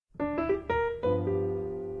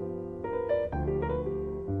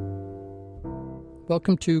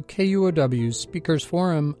Welcome to KUOW's Speakers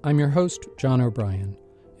Forum. I'm your host, John O'Brien.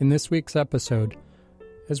 In this week's episode,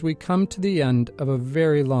 as we come to the end of a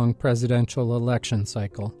very long presidential election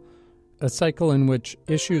cycle, a cycle in which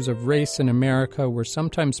issues of race in America were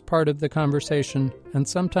sometimes part of the conversation and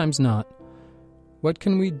sometimes not, what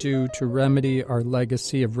can we do to remedy our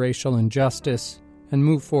legacy of racial injustice and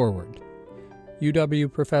move forward? UW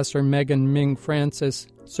professor Ming Francis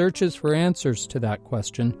searches for answers to that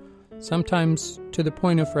question, sometimes to the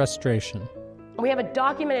point of frustration. We have a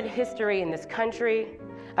documented history in this country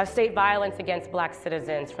of state violence against black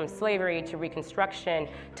citizens, from slavery to Reconstruction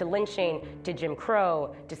to lynching to Jim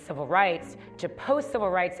Crow to civil rights to post-civil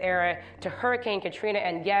rights era to Hurricane Katrina.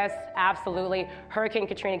 And yes, absolutely, Hurricane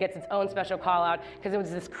Katrina gets its own special call out because it was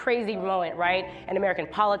this crazy moment, right, in American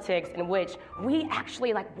politics in which we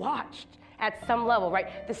actually watched at some level,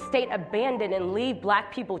 right, the state abandon and leave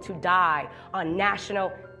black people to die on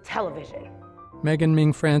national television.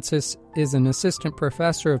 Ming Francis is an assistant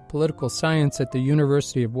professor of political science at the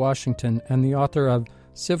University of Washington and the author of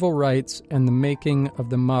Civil Rights and the Making of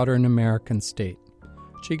the Modern American State.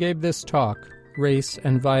 She gave this talk, Race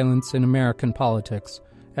and Violence in American Politics,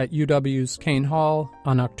 at UW's Kane Hall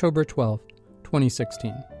on October 12,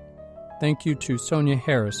 2016. Thank you to Sonia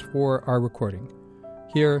Harris for our recording.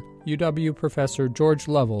 Here, UW professor George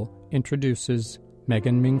Lovell introduces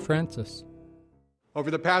Ming Francis. Over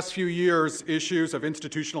the past few years, issues of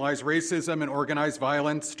institutionalized racism and organized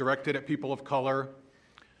violence directed at people of color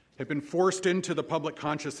have been forced into the public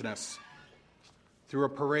consciousness through a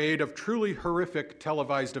parade of truly horrific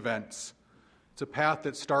televised events. It's a path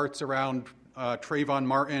that starts around Trayvon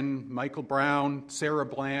Martin, Michael Brown, Sarah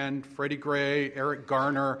Bland, Freddie Gray, Eric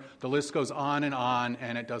Garner. The list goes on,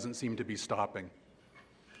 and it doesn't seem to be stopping.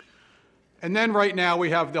 And then right now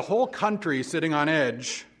we have the whole country sitting on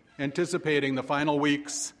edge, anticipating the final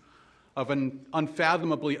weeks of an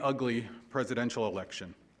unfathomably ugly presidential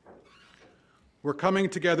election. We're coming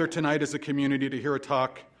together tonight as a community to hear a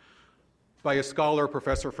talk by a scholar of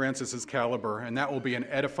Professor Francis's caliber, and that will be an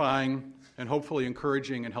edifying and hopefully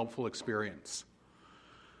encouraging and helpful experience.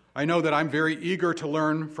 I know that I'm very eager to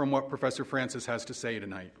learn from what Professor Francis has to say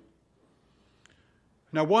tonight.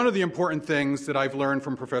 Now, one of the important things that I've learned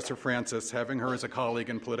from Professor Francis, having her as a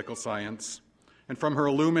colleague in political science, and from her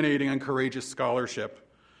illuminating and courageous scholarship,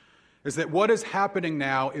 is that what is happening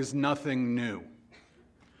now is nothing new.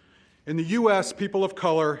 In the U.S., people of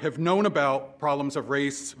color have known about problems of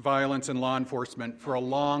race, violence, and law enforcement for a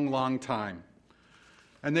long, long time.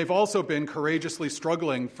 And they've also been courageously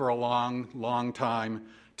struggling for a long, long time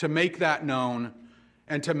to make that known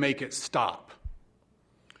and to make it stop.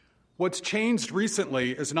 What's changed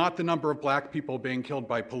recently is not the number of black people being killed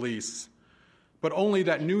by police, but only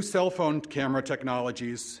that new cell phone camera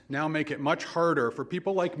technologies now make it much harder for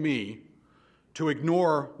people like me to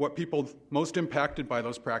ignore what people most impacted by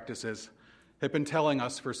those practices have been telling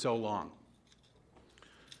us for so long.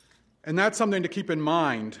 And that's something to keep in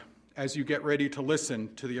mind as you get ready to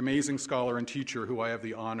listen to the amazing scholar and teacher who I have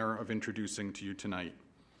the honor of introducing to you tonight.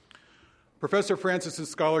 Professor Francis's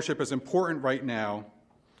scholarship is important right now,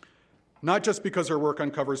 not just because her work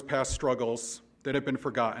uncovers past struggles that have been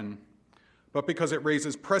forgotten, but because it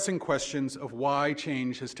raises pressing questions of why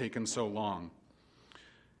change has taken so long.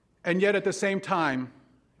 And yet, at the same time,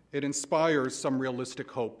 it inspires some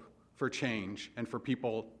realistic hope for change and for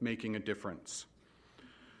people making a difference.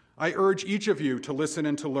 I urge each of you to listen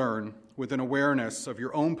and to learn with an awareness of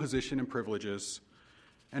your own position and privileges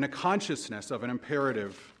and a consciousness of an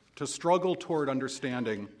imperative to struggle toward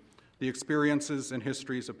understanding the experiences and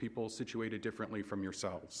histories of people situated differently from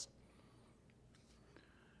yourselves.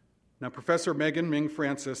 Now, Professor Ming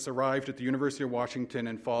Francis arrived at the University of Washington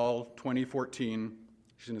in fall 2014.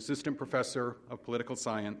 She's an assistant professor of political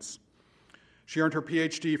science. She earned her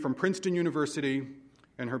PhD from Princeton University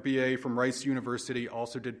and her BA from Rice University,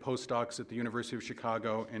 also did postdocs at the University of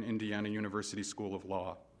Chicago and Indiana University School of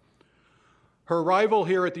Law. Her arrival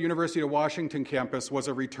here at the University of Washington campus was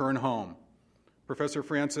a return home. Professor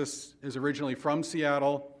Francis is originally from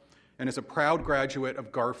Seattle and is a proud graduate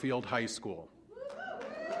of Garfield High School.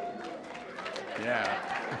 Yeah.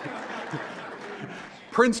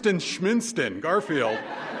 Princeton, Schminston, Garfield.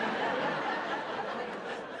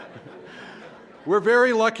 We're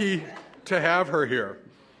very lucky to have her here.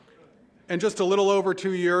 In just a little over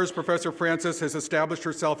 2 years, Professor Francis has established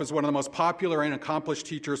herself as one of the most popular and accomplished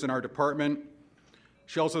teachers in our department.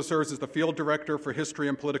 She also serves as the field director for history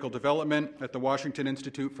and political development at the Washington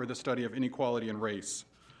Institute for the Study of Inequality and Race.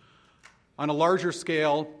 On a larger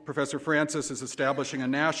scale, Professor Francis is establishing a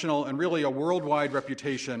national and really a worldwide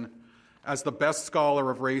reputation as the best scholar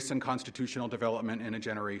of race and constitutional development in a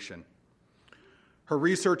generation. Her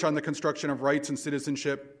research on the construction of rights and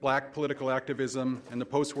citizenship, Black political activism, and the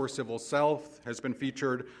post-war civil South has been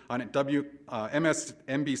featured on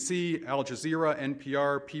MSNBC, Al Jazeera,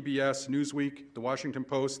 NPR, PBS, Newsweek, The Washington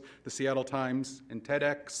Post, The Seattle Times, and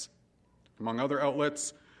TEDx, among other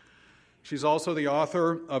outlets. She's also the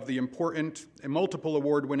author of the important and multiple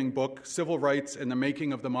award-winning book, Civil Rights and the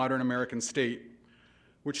Making of the Modern American State,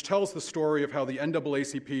 which tells the story of how the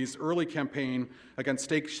NAACP's early campaign against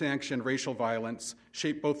state-sanctioned racial violence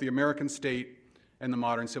shaped both the American state and the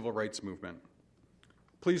modern civil rights movement.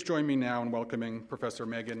 Please join me now in welcoming Professor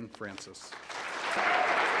Megan Francis.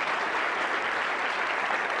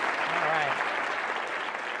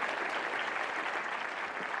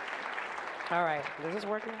 All right, is this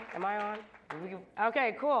working? Am I on?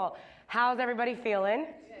 Okay, cool. How's everybody feeling?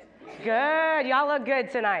 Good, y'all look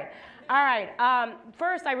good tonight. All right,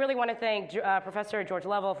 first I really want to thank Professor George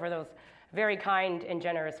Lovell for those very kind and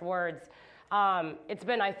generous words. It's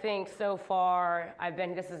been, I think, so far,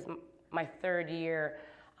 this is my third year,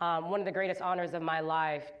 one of the greatest honors of my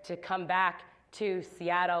life to come back to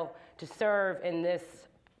Seattle to serve in this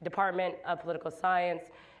Department of Political Science,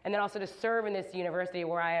 and then also to serve in this university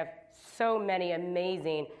where I have so many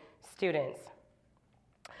amazing students.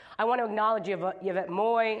 I want to acknowledge Yvette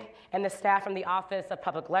Moy and the staff from the Office of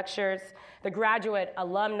Public Lectures, the Graduate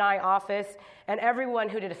Alumni Office, and everyone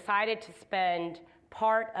who decided to spend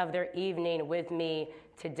part of their evening with me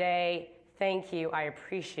today. Thank you. I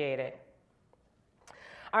appreciate it.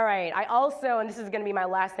 All right. I also, and this is going to be my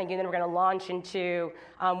last thank you, and then we're going to launch into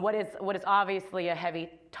what is obviously a heavy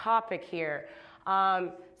topic here.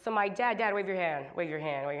 So my dad, wave your hand.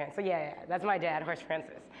 So yeah, that's my dad, Horace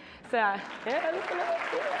Francis. So,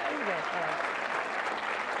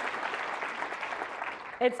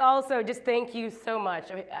 It's also just thank you so much.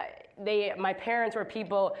 My parents were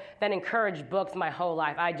people that encouraged books my whole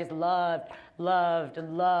life. I just loved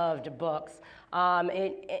books.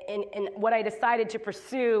 And what I decided to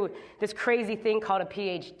pursue, this crazy thing called a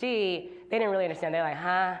PhD, they didn't really understand. They're like,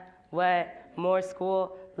 huh, what, more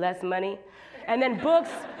school, less money? And then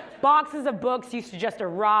boxes of books used to just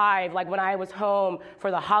arrive, like when I was home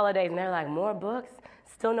for the holidays, and they're like, more books?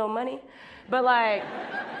 Still no money? But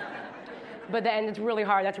then it's really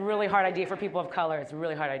hard. That's a really hard idea for people of color. It's a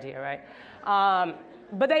really hard idea, right?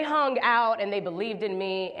 But they hung out, and they believed in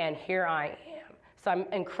me, and here I am. So I'm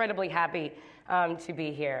incredibly happy to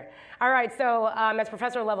be here. All right, so as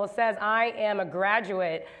Professor Lovell says, I am a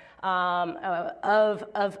graduate of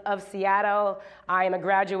Seattle. I am a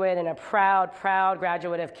graduate and a proud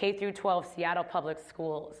graduate of K through 12 Seattle Public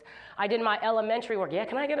Schools. I did my elementary work. Yeah,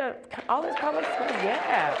 can I get all these public schools?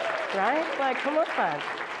 Yeah, right? Like, come on.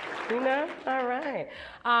 You know? All right.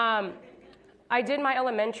 I did my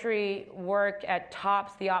elementary work at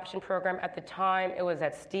TOPS, the option program. At the time, it was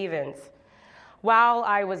at Stevens. While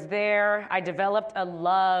I was there, I developed a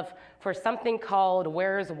love for something called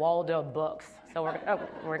Where's Waldo books. So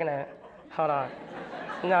we're gonna, hold on.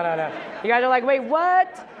 No. You guys are like, wait,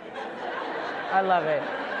 what? I love it.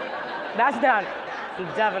 That's not,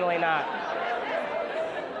 definitely not.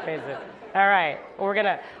 Crazy. All right, we're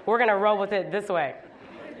gonna roll with it this way.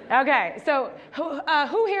 Okay, so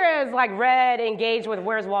who here has like read, engaged with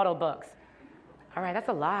Where's Waldo books? All right, that's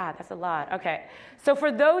a lot. Okay, so for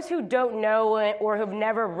those who don't know it or who've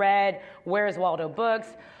never read Where's Waldo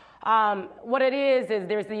books, what it is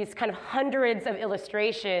there's these kind of hundreds of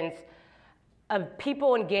illustrations of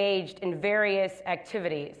people engaged in various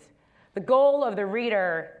activities. The goal of the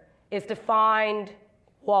reader is to find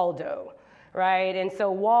Waldo, right? And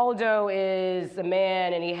so Waldo is a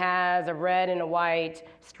man, and he has a red and a white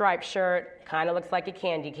striped shirt, kind of looks like a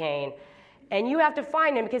candy cane. And you have to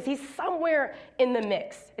find him because he's somewhere in the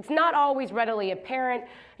mix. It's not always readily apparent,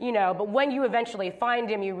 but when you eventually find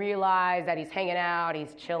him, you realize that he's hanging out,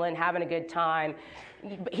 he's chilling, having a good time.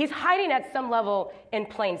 He's hiding at some level in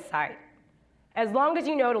plain sight. As long as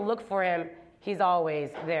you know to look for him, he's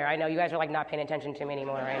always there. I know you guys are like not paying attention to me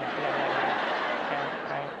anymore right now.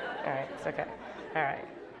 All right, it's okay. All right,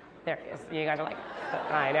 there he is. You guys are like,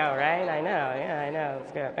 I know, right? I know, yeah, I know,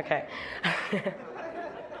 it's good, okay.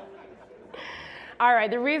 All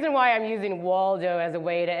right, the reason why I'm using Waldo as a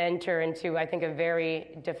way to enter into, I think, a very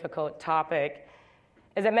difficult topic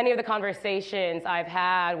is that many of the conversations I've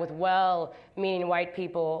had with well-meaning white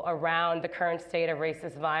people around the current state of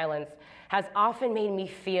racist violence has often made me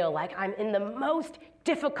feel like I'm in the most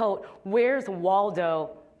difficult Where's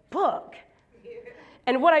Waldo book.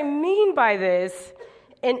 And what I mean by this,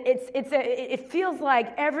 and it feels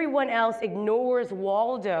like everyone else ignores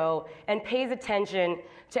Waldo and pays attention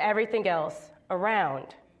to everything else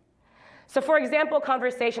around. So for example, a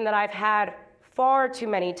conversation that I've had far too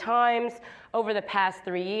many times over the past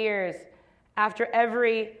 3 years, after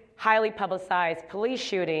every highly publicized police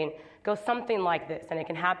shooting goes something like this, and it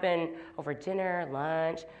can happen over dinner,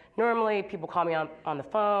 lunch. Normally, people call me on the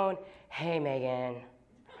phone, "Hey, Megan,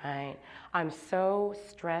 right? I'm so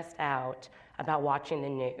stressed out about watching the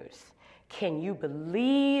news. Can you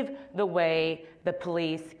believe the way the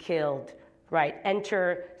police killed, right?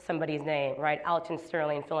 Enter somebody's name, right? Alton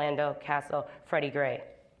Sterling, Philando Castle, Freddie Gray."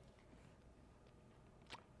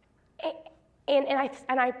 And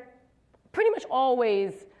I pretty much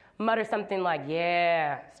always mutter something like,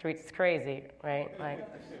 "Yeah, streets is crazy," right? Like,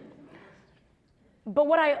 but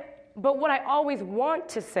what I always want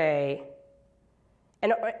to say,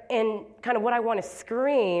 and kind of what I want to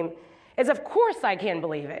scream, is of course I can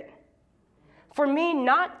believe it. For me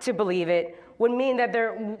not to believe it would mean that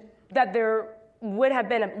there would have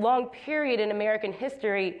been a long period in American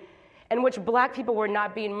history in which black people were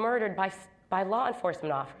not being murdered by law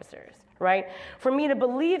enforcement officers, right? For me to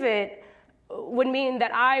believe it would mean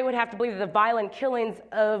that I would have to believe that the violent killings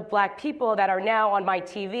of black people that are now on my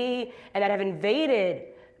TV and that have invaded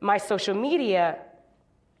my social media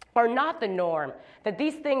are not the norm, that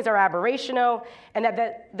these things are aberrational, and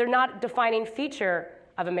that they're not a defining feature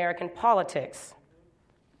of American politics.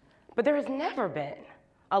 But there has never been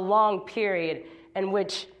a long period in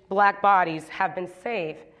which black bodies have been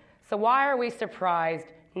safe. So why are we surprised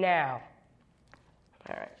now?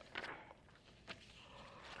 All right.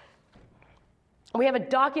 We have a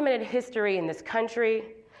documented history in this country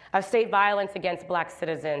of state violence against black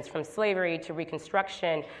citizens, from slavery to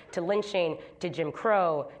Reconstruction to lynching to Jim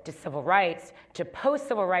Crow to civil rights to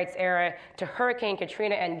post-civil rights era to Hurricane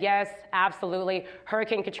Katrina. And yes, absolutely,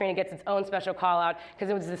 Hurricane Katrina gets its own special call out because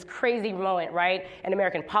it was this crazy moment, right, in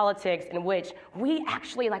American politics in which we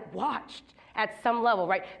actually watched at some level,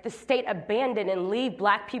 right, the state abandon and leave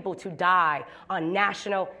black people to die on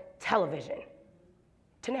national television.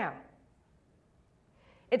 To now.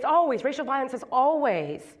 Racial violence has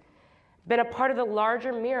always been a part of the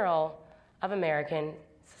larger mural of American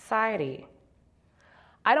society.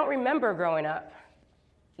 I don't remember growing up,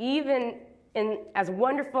 even in as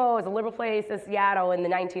wonderful as a liberal place as Seattle in the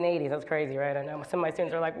 1980s. That's crazy, right? I know some of my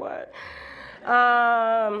students are like, what?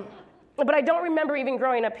 But I don't remember even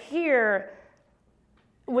growing up here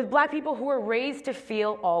with black people who were raised to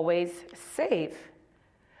feel always safe.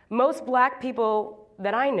 Most black people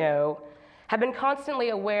that I know have been constantly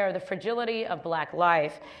aware of the fragility of black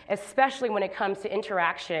life, especially when it comes to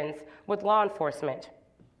interactions with law enforcement.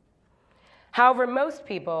 However, most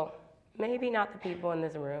people, maybe not the people in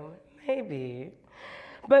this room, maybe,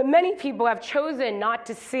 but many people have chosen not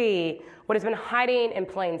to see what has been hiding in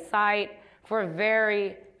plain sight for a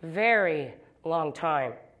very, very long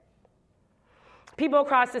time. People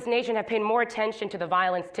across this nation have paid more attention to the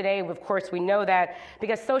violence today. Of course, we know that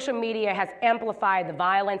because social media has amplified the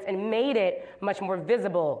violence and made it much more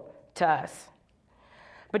visible to us.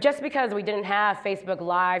 But just because we didn't have Facebook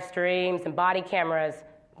live streams and body cameras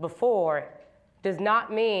before does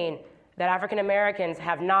not mean that African Americans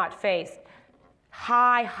have not faced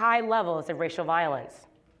high levels of racial violence.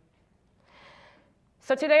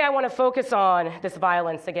 So today I want to focus on this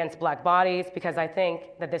violence against black bodies because I think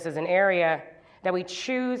that this is an area that we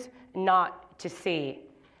choose not to see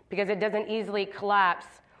because it doesn't easily collapse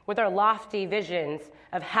with our lofty visions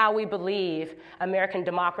of how we believe American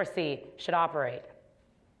democracy should operate.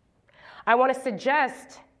 I want to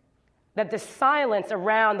suggest that the silence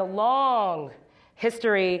around the long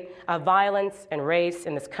history of violence and race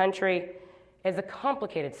in this country is a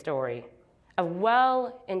complicated story of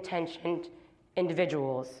well-intentioned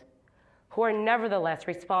individuals who are nevertheless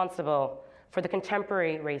responsible for the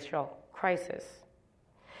contemporary racial crisis.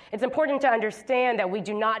 It's important to understand that we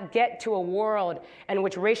do not get to a world in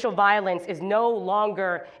which racial violence is no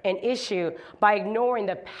longer an issue by ignoring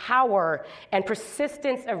the power and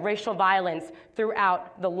persistence of racial violence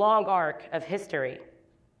throughout the long arc of history.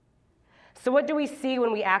 So what do we see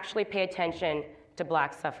when we actually pay attention to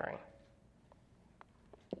black suffering?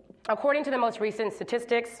 According to the most recent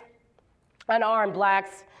statistics, unarmed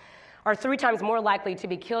blacks are 3 times more likely to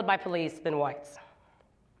be killed by police than whites.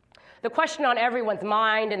 The question on everyone's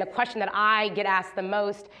mind, and the question that I get asked the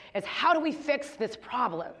most, is how do we fix this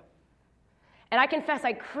problem? And I confess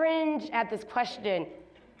I cringe at this question,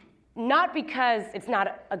 not because it's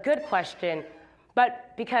not a good question,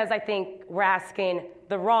 but because I think we're asking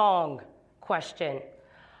the wrong question.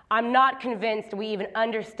 I'm not convinced we even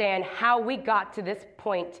understand how we got to this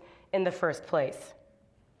point in the first place.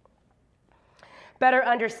 Better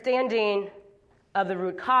understanding of the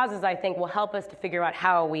root causes, I think, will help us to figure out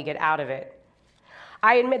how we get out of it.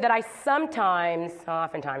 I admit that I sometimes,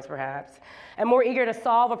 oftentimes perhaps, am more eager to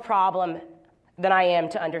solve a problem than I am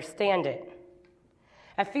to understand it.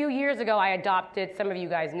 A few years ago, I adopted, some of you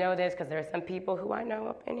guys know this because there are some people who I know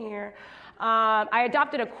up in here. I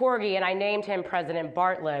adopted a corgi and I named him President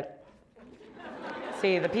Bartlett.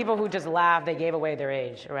 See, the people who just laugh, they gave away their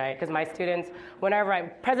age, right? Because my students,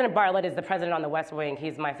 President Bartlett is the president on the West Wing.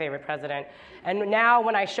 He's my favorite president. And now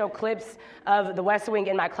when I show clips of the West Wing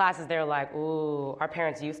in my classes, they're like, ooh, our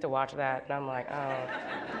parents used to watch that. And I'm like,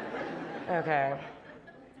 oh, okay.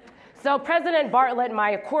 So President Bartlett,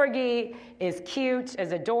 my corgi, is cute,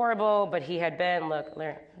 is adorable, but he had been,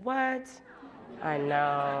 what? I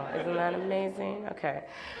know, isn't that amazing? Okay.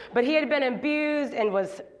 But he had been abused and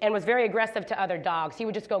was very aggressive to other dogs. He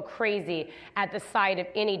would just go crazy at the sight of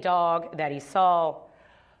any dog that he saw.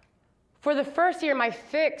 For the first year, my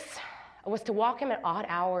fix was to walk him at odd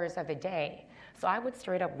hours of the day. So I would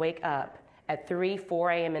straight up wake up at 3, 4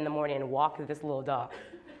 a.m. in the morning and walk this little dog,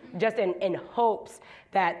 just in hopes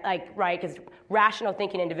that, because rational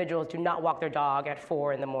thinking individuals do not walk their dog at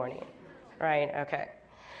 4 in the morning, right? Okay.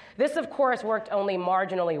 This, of course, worked only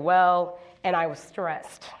marginally well, and I was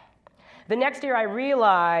stressed. The next year, I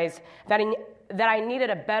realized that I needed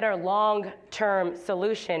a better long-term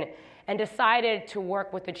solution and decided to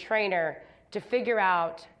work with the trainer to figure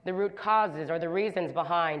out the root causes or the reasons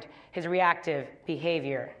behind his reactive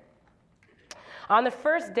behavior. On the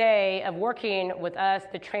first day of working with us,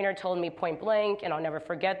 the trainer told me point blank, and I'll never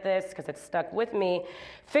forget this because it stuck with me,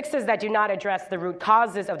 fixes that do not address the root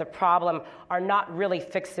causes of the problem are not really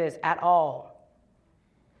fixes at all.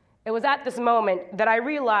 It was at this moment that I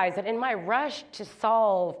realized that in my rush to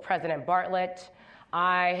solve President Bartlett,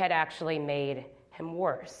 I had actually made him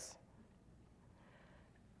worse.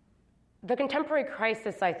 The contemporary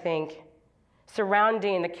crisis, I think,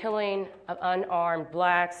 surrounding the killing of unarmed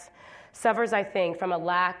blacks suffers, I think, from a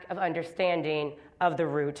lack of understanding of the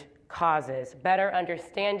root causes. Better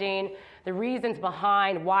understanding the reasons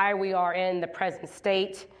behind why we are in the present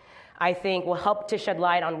state, I think, will help to shed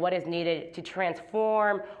light on what is needed to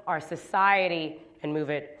transform our society and move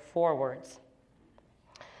it forwards.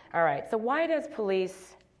 All right, so why does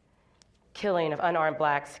police killing of unarmed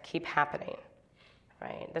blacks keep happening?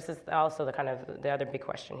 Right, this is also the other big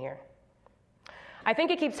question here. I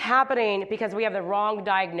think it keeps happening because we have the wrong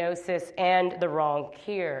diagnosis and the wrong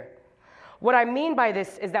cure. What I mean by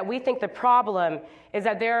this is that we think the problem is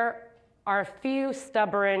that there are a few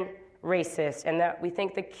stubborn racists, and that we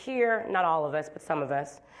think the cure, not all of us, but some of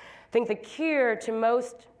us, think the cure to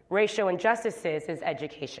most racial injustices is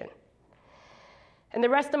education. In the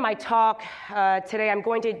rest of my talk today, I'm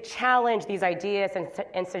going to challenge these ideas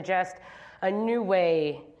and suggest a new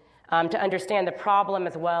way to understand the problem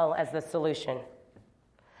as well as the solution.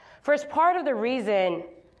 First, part of the reason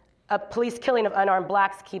a police killing of unarmed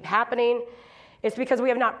blacks keep happening is because we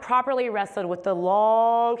have not properly wrestled with the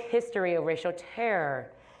long history of racial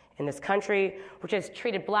terror in this country, which has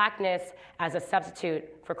treated blackness as a substitute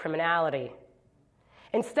for criminality.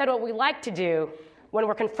 Instead, what we like to do when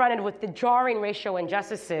we're confronted with the jarring racial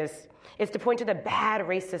injustices is to point to the bad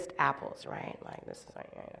racist apples, right? Like this is,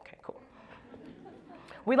 okay, cool.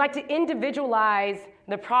 We like to individualize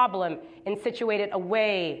the problem and situate it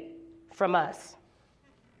away from us.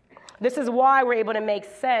 This is why we're able to make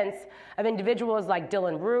sense of individuals like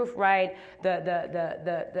Dylan Roof, right?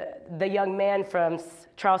 The young man from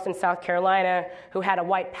Charleston, South Carolina, who had a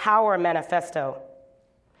white power manifesto.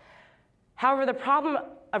 However, the problem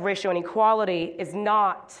of racial inequality is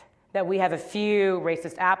not that we have a few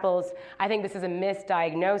racist apples. I think this is a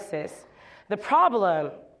misdiagnosis. The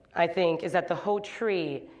problem, I think, is that the whole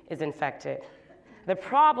tree is infected. The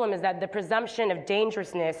problem is that the presumption of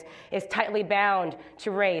dangerousness is tightly bound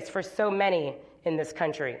to race for so many in this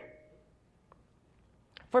country.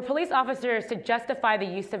 For police officers to justify the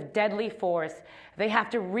use of deadly force, they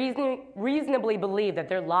have to reasonably believe that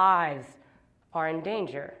their lives are in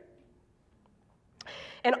danger.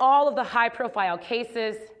 In all of the high-profile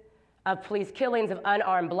cases of police killings of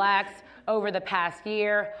unarmed blacks over the past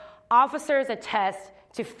year, officers attest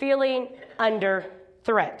to feeling under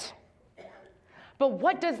threat. But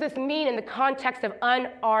what does this mean in the context of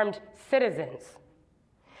unarmed citizens?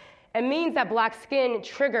 It means that black skin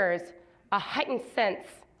triggers a heightened sense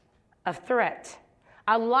of threat,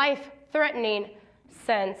 a life-threatening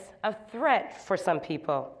sense of threat for some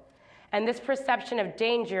people. And this perception of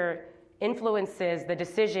danger influences the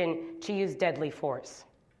decision to use deadly force.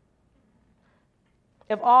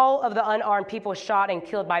 If all of the unarmed people shot and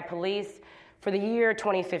killed by police for the year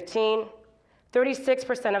 2015,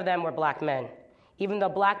 36% of them were black men, even though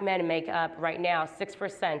black men make up right now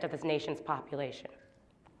 6% of this nation's population.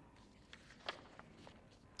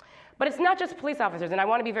 But it's not just police officers, and I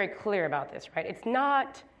want to be very clear about this, right? It's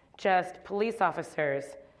not just police officers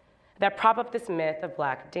that prop up this myth of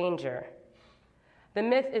black danger. The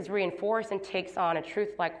myth is reinforced and takes on a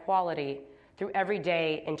truth-like quality through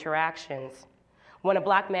everyday interactions. When a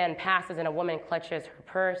black man passes and a woman clutches her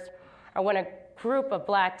purse, or when a group of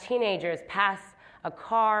black teenagers pass a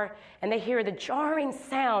car and they hear the jarring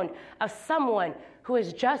sound of someone who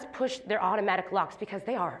has just pushed their automatic locks because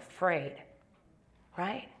they are afraid,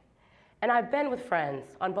 right? And I've been with friends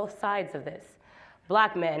on both sides of this,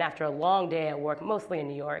 black men after a long day at work, mostly in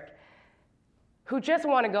New York, who just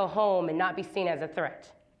want to go home and not be seen as a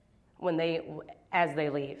threat as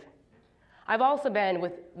they leave. I've also been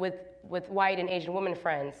with white and Asian women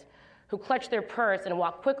friends who clutch their purse and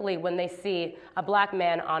walk quickly when they see a black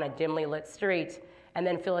man on a dimly lit street and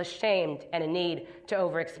then feel ashamed and a need to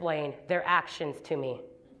over-explain their actions to me.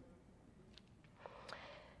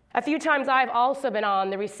 A few times I've also been on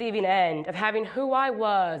the receiving end of having who I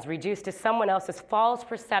was reduced to someone else's false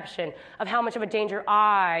perception of how much of a danger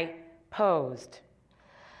I posed.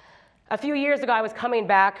 A few years ago, I was coming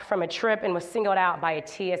back from a trip and was singled out by a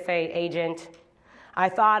TSA agent. I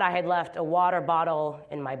thought I had left a water bottle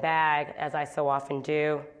in my bag, as I so often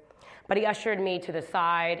do, but he ushered me to the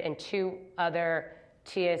side and two other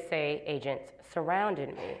TSA agents surrounded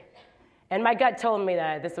me. And my gut told me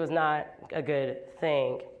that this was not a good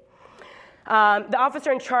thing. The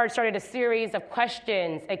officer in charge started a series of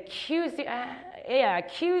questions accusing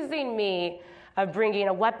me of bringing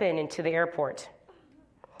a weapon into the airport.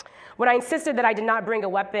 When I insisted that I did not bring a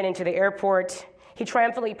weapon into the airport, he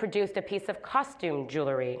triumphantly produced a piece of costume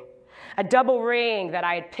jewelry, a double ring that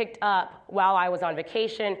I had picked up while I was on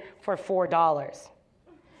vacation for $4.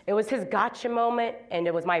 It was his gotcha moment, and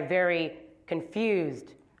it was my very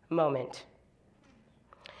confused moment.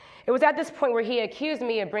 It was at this point where he accused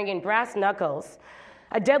me of bringing brass knuckles,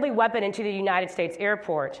 a deadly weapon, into the United States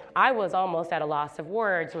airport. I was almost at a loss of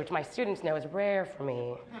words, which my students know is rare for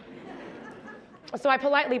me. So I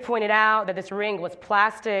politely pointed out that this ring was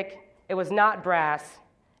plastic, it was not brass,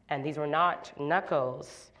 and these were not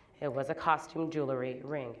knuckles. It was a costume jewelry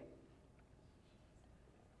ring.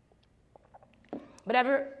 But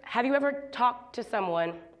have you ever talked to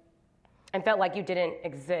someone and felt like you didn't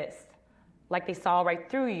exist, like they saw right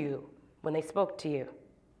through you when they spoke to you?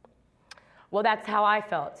 Well, that's how I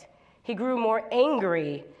felt. He grew more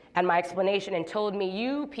angry at my explanation and told me,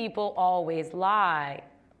 "You people always lie.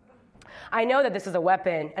 I know that this is a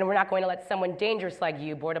weapon, and we're not going to let someone dangerous like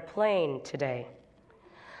you board a plane today."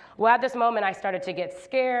 Well, at this moment, I started to get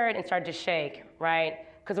scared and started to shake, right?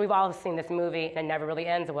 Because we've all seen this movie, and it never really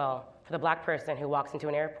ends well for the black person who walks into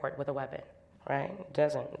an airport with a weapon, right? It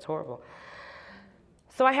doesn't. It's horrible.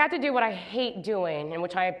 So I had to do what I hate doing, and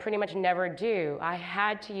which I pretty much never do. I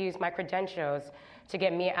had to use my credentials to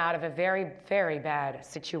get me out of a very, very bad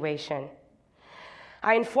situation.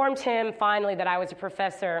 I informed him finally that I was a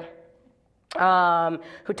professor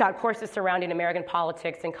who taught courses surrounding American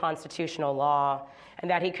politics and constitutional law,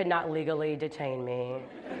 and that he could not legally detain me,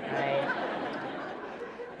 right?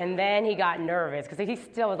 And then he got nervous, because he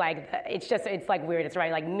still was like, it's like weird, it's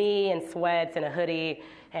right, like me in sweats and a hoodie,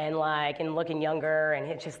 and looking younger, and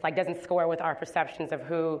it just like doesn't score with our perceptions of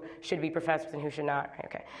who should be professors and who should not, right?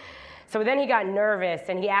 Okay. So then he got nervous,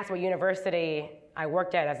 and he asked what university I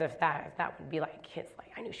worked at, as if that would be like his,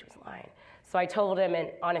 like, I knew she was lying. So I told him, and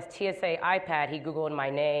on his TSA iPad, he Googled my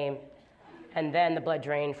name, and then the blood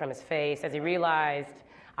drained from his face as he realized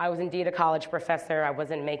I was indeed a college professor. I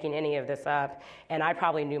wasn't making any of this up, and I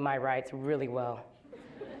probably knew my rights really well.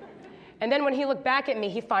 And then when he looked back at me,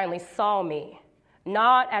 he finally saw me,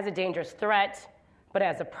 not as a dangerous threat, but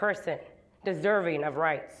as a person deserving of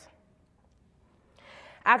rights.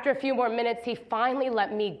 After a few more minutes, he finally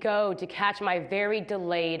let me go to catch my very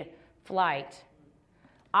delayed flight.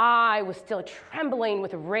 I was still trembling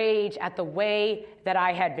with rage at the way that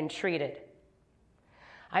I had been treated.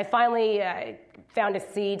 I finally found a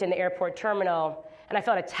seat in the airport terminal, and I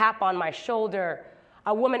felt a tap on my shoulder.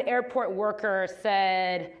 A woman airport worker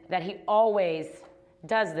said that he always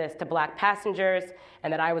does this to black passengers,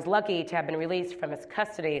 and that I was lucky to have been released from his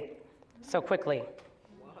custody so quickly.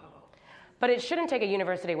 Wow. But it shouldn't take a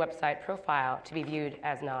university website profile to be viewed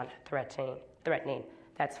as non-threatening.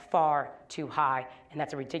 That's far too high, and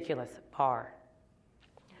that's a ridiculous bar.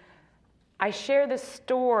 I share this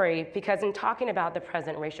story because in talking about the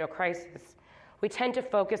present racial crisis, we tend to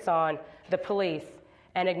focus on the police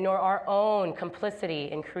and ignore our own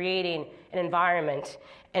complicity in creating an environment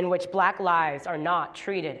in which black lives are not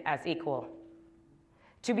treated as equal.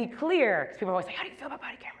 To be clear, because people always say, how do you feel about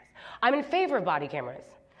body cameras? I'm in favor of body cameras.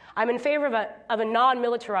 I'm in favor of a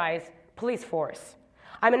non-militarized police force.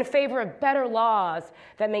 I'm in favor of better laws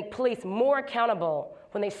that make police more accountable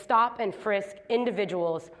when they stop and frisk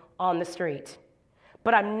individuals on the street.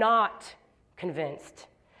 But I'm not convinced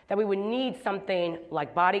that we would need something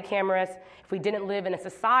like body cameras if we didn't live in a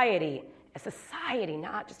society,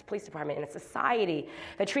 not just a police department, in a society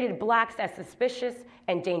that treated blacks as suspicious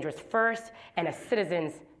and dangerous first and as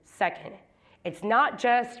citizens second. It's not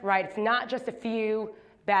just a few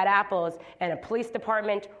bad apples in a police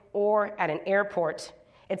department or at an airport.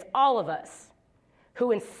 It's all of us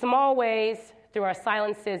who, in small ways, through our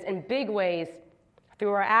silences, in big ways,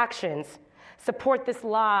 through our actions, support this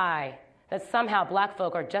lie that somehow black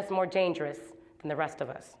folk are just more dangerous than the rest of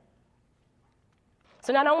us.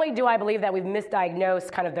 So not only do I believe that we've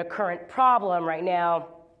misdiagnosed kind of the current problem right now,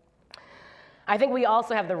 I think we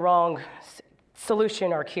also have the wrong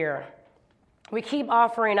solution or cure. We keep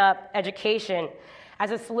offering up education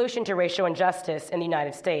as a solution to racial injustice in the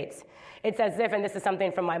United States. It's as if, and this is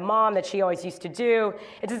something from my mom that she always used to do,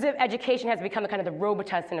 it's as if education has become kind of the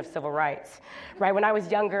Robitussin of civil rights, right? When I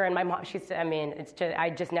was younger, and my mom, she said,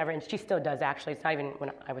 and she still does actually, it's not even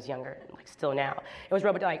when I was younger, like still now. It was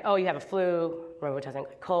Robitussin, like, oh, you have a flu, Robitussin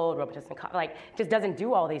cold, Robitussin cough, like, it just doesn't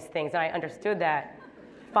do all these things, and I understood that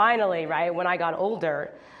finally, right, when I got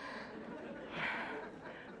older.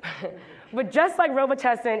 But just like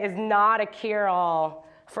Robitussin is not a cure-all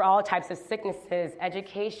for all types of sicknesses,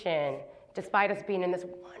 education, despite us being in this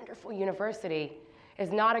wonderful university,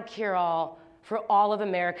 is not a cure-all for all of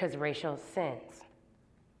America's racial sins.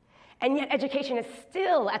 And yet education is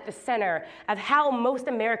still at the center of how most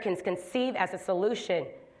Americans conceive as a solution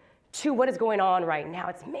to what is going on right now.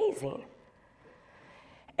 It's amazing.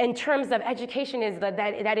 In terms of education,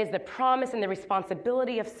 that is the promise and the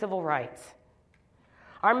responsibility of civil rights.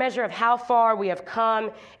 Our measure of how far we have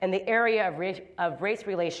come in the area of race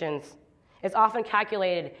relations is often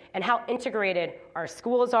calculated in how integrated our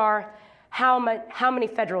schools are, how many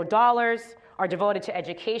federal dollars are devoted to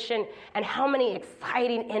education, and how many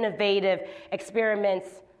exciting, innovative experiments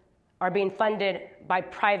are being funded by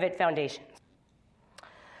private foundations.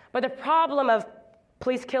 But the problem of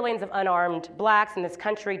police killings of unarmed blacks in this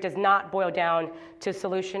country does not boil down to a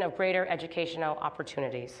solution of greater educational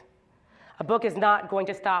opportunities. A book is not going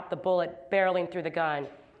to stop the bullet barreling through the gun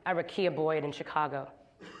at Rakia Boyd in Chicago.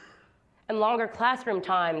 And longer classroom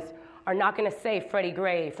times are not going to save Freddie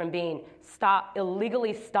Gray from being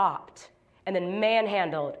illegally stopped and then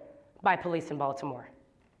manhandled by police in Baltimore.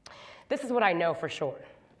 This is what I know for sure,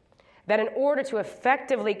 that in order to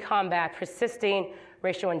effectively combat persisting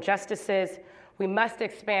racial injustices, we must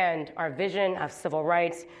expand our vision of civil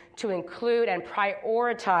rights to include and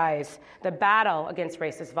prioritize the battle against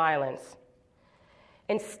racist violence.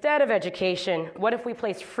 Instead of education, what if we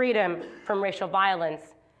place freedom from racial violence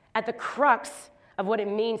at the crux of what it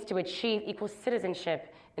means to achieve equal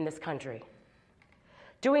citizenship in this country?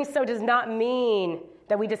 Doing so does not mean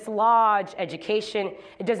that we dislodge education.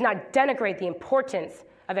 It does not denigrate the importance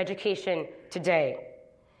of education today.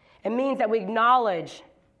 It means that we acknowledge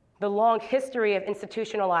the long history of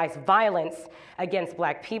institutionalized violence against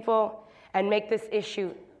black people and make this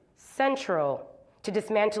issue central to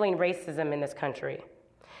dismantling racism in this country.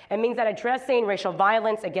 It means that addressing racial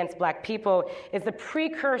violence against black people is the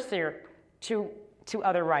precursor to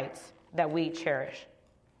other rights that we cherish.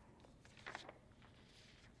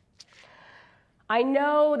 I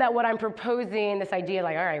know that what I'm proposing, this idea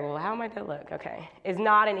like, all right, well, how might that look? Okay, is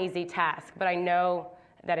not an easy task, but I know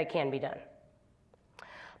that it can be done.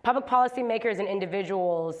 Public policymakers and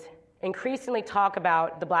individuals increasingly talk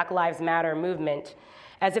about the Black Lives Matter movement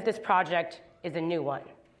as if this project is a new one,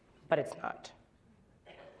 but it's not.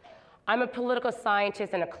 I'm a political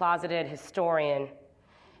scientist and a closeted historian,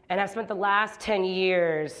 and I've spent the last 10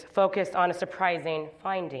 years focused on a surprising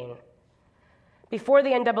finding. Before the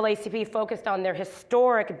NAACP focused on their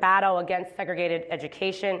historic battle against segregated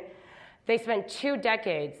education, they spent 2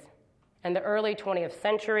 decades in the early 20th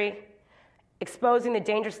century exposing the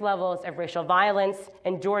dangerous levels of racial violence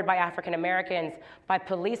endured by African Americans, by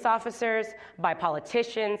police officers, by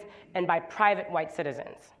politicians, and by private white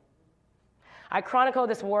citizens. I chronicle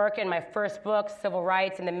this work in my first book, Civil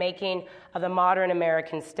Rights in the Making of the Modern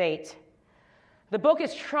American State. The book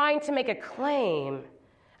is trying to make a claim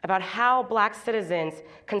about how black citizens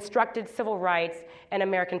constructed civil rights and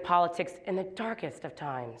American politics in the darkest of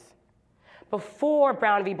times. Before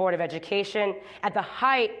Brown v. Board of Education, at the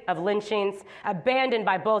height of lynchings, abandoned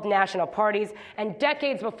by both national parties, and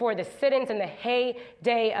decades before the sit-ins in the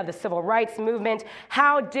heyday of the civil rights movement,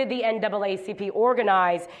 how did the NAACP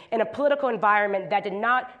organize in a political environment that did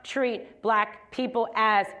not treat black people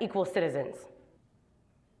as equal citizens?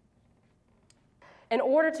 In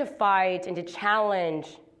order to fight and to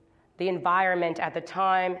challenge the environment at the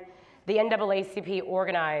time, the NAACP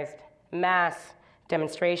organized mass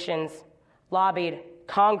demonstrations, lobbied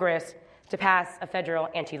Congress to pass a federal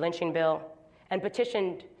anti-lynching bill, and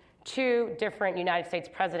petitioned 2 different United States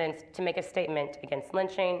presidents to make a statement against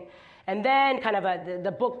lynching. And then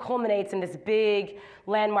the book culminates in this big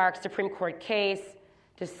landmark Supreme Court case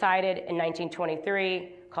decided in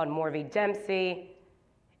 1923 called Moore v. Dempsey,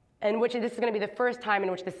 in which this is going to be the first time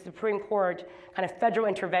in which the Supreme Court federal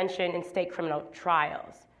intervention in state criminal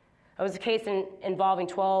trials. It was a case involving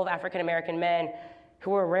 12 African-American men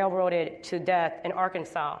who were railroaded to death in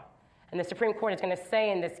Arkansas. And the Supreme Court is going to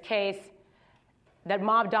say in this case that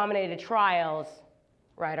mob-dominated trials,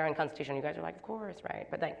 right, are unconstitutional. You guys are like, of course, right?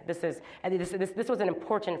 But this was an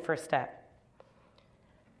important first step.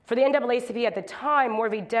 For the NAACP at the time, Moore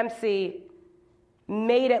v. Dempsey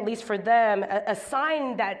made, at least for them, a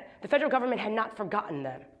sign that the federal government had not forgotten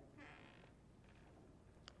them.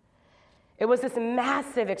 It was this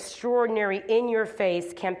massive, extraordinary,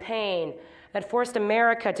 in-your-face campaign that forced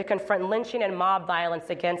America to confront lynching and mob violence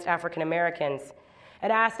against African Americans. It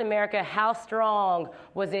asked America how strong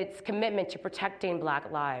was its commitment to protecting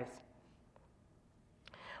Black lives.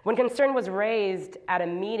 When concern was raised at a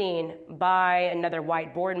meeting by another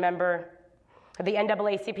white board member, the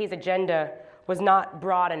NAACP's agenda was not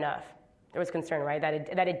broad enough. There was concern, right,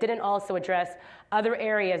 that it didn't also address other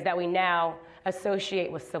areas that we now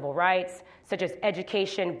associate with civil rights, such as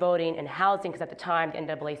education, voting, and housing, because at the time, the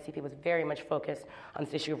NAACP was very much focused on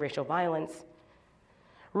this issue of racial violence.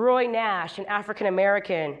 Roy Nash, an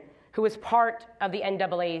African-American who was part of the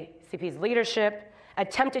NAACP's leadership,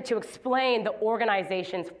 attempted to explain the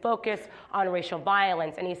organization's focus on racial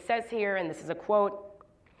violence. And he says here, and this is a quote,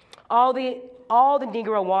 all the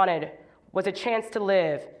Negro wanted was a chance to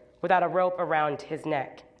live without a rope around his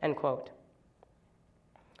neck, end quote.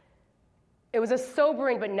 It was a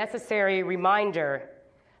sobering but necessary reminder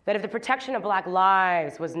that if the protection of Black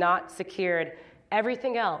lives was not secured,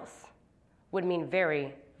 everything else would mean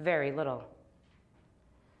very, very little.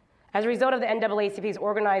 As a result of the NAACP's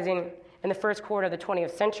organizing in the first quarter of the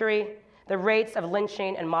 20th century, the rates of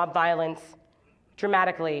lynching and mob violence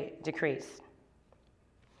dramatically decreased.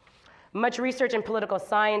 Much research in political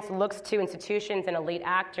science looks to institutions and elite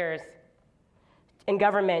actors in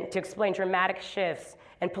government to explain dramatic shifts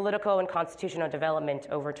in political and constitutional development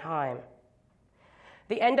over time.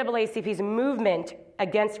 The NAACP's movement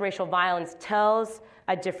against racial violence tells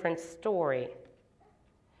a different story.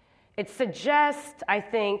 It suggests, I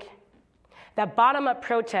think, that bottom-up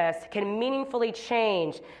protests can meaningfully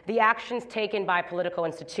change the actions taken by political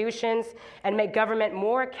institutions and make government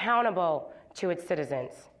more accountable to its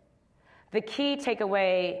citizens. The key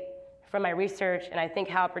takeaway from my research, and I think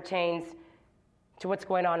how it pertains to what's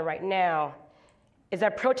going on right now, is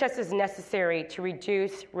that protest is necessary to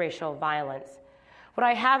reduce racial violence. What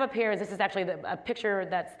I have up here is this is actually a picture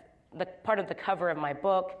that's the part of the cover of my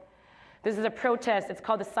book. This is a protest. It's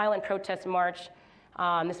called the Silent Protest March.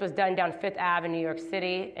 This was done down Fifth Ave in New York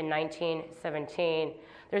City in 1917.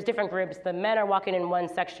 There's different groups. The men are walking in one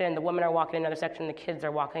section, the women are walking in another section, the kids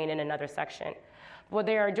are walking in another section. What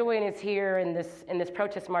they are doing is here in this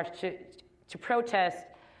protest march to protest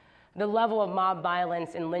the level of mob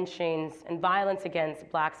violence and lynchings and violence against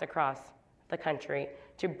Blacks across the country,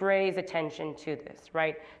 to raise attention to this,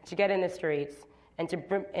 right? To get in the streets and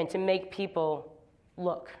to make people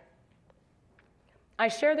look. I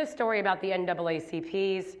share this story about the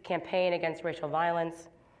NAACP's campaign against racial violence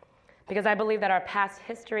because I believe that our past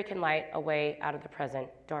history can light a way out of the present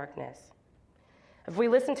darkness. If we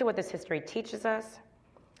listen to what this history teaches us,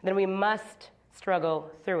 then we must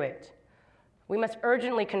struggle through it. We must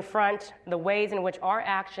urgently confront the ways in which our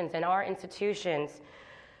actions and our institutions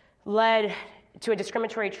led to a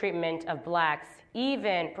discriminatory treatment of Blacks,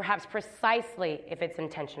 even perhaps precisely if it's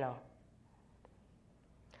intentional.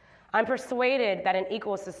 I'm persuaded that an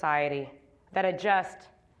equal society, that a just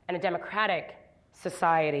and a democratic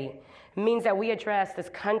society means that we address this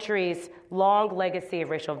country's long legacy of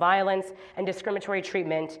racial violence and discriminatory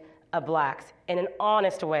treatment of Blacks in an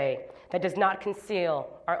honest way that does not conceal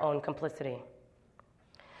our own complicity.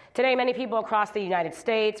 Today, many people across the United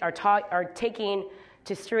States are taking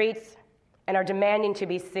to streets and are demanding to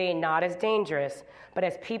be seen not as dangerous, but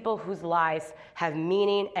as people whose lives have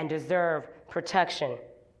meaning and deserve protection.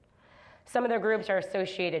 Some of their groups are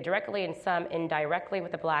associated directly and some indirectly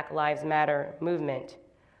with the Black Lives Matter movement.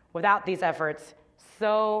 Without these efforts,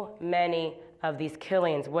 so many of these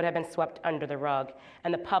killings would have been swept under the rug,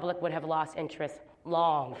 and the public would have lost interest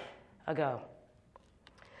long ago.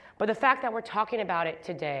 But the fact that we're talking about it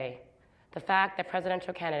today, The fact that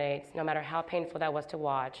presidential candidates, no matter how painful that was to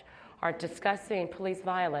watch, are discussing police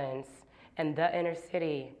violence in the inner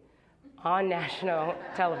city on national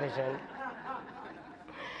television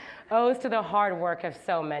owes to the hard work of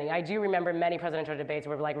so many. I do remember many presidential debates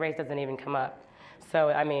where like race doesn't even come up. So,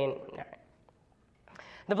 I mean, all right.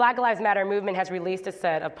 The Black Lives Matter movement has released a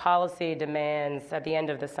set of policy demands at the end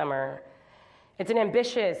of the summer. It's an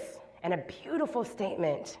ambitious and a beautiful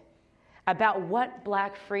statement about what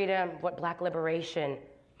Black freedom, what Black liberation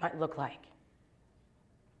might look like.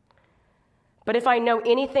 But if I know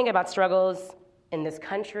anything about struggles in this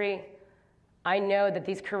country, I know that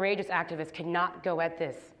these courageous activists cannot go at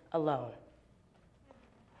this alone.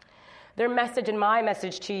 Their message and my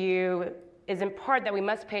message to you is in part that we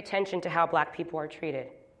must pay attention to how Black people are treated.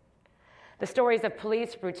 The stories of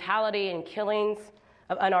police brutality and killings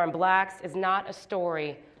of unarmed Blacks is not a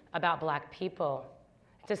story about Black people.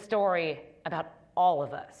 It's a story about all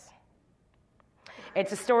of us.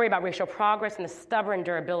 It's a story about racial progress and the stubborn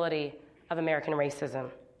durability of American racism.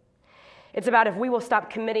 It's about if we will stop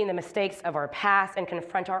committing the mistakes of our past and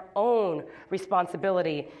confront our own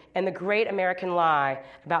responsibility and the great American lie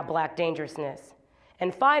about Black dangerousness.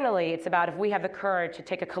 And finally, it's about if we have the courage to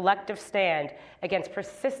take a collective stand against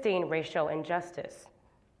persisting racial injustice.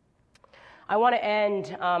 I want to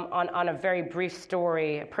end on a very brief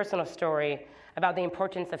story, a personal story, about the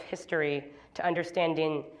importance of history to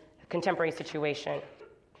understanding the contemporary situation.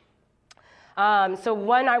 So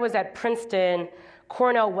when I was at Princeton,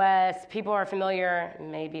 Cornel West, people are familiar,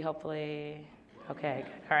 maybe, hopefully, okay,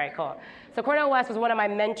 good. All right, cool. So Cornel West was one of my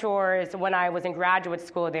mentors when I was in graduate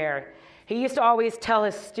school there. He used to always tell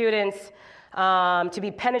his students to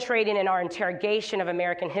be penetrating in our interrogation of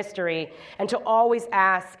American history and to always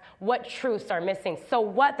ask what truths are missing. So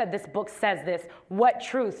what that this book says this, what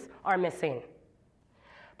truths are missing?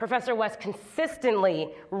 Professor West consistently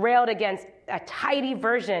railed against a tidy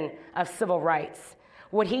version of civil rights,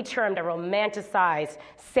 what he termed a romanticized,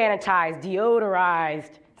 sanitized,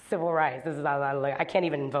 deodorized civil rights. This is I can't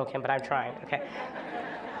even invoke him, but I'm trying, okay?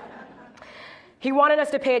 He wanted us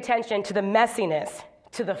to pay attention to the messiness,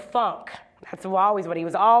 to the funk. That's always what he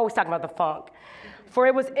was always talking about, the funk. For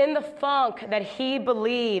it was in the funk that he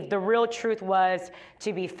believed the real truth was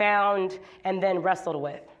to be found and then wrestled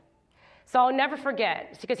with. So I'll never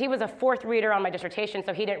forget, because he was a fourth reader on my dissertation,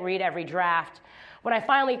 so he didn't read every draft. When I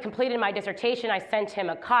finally completed my dissertation, I sent him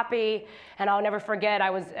a copy, and I'll never forget, I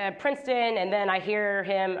was at Princeton, and then I hear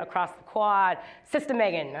him across the quad, Sister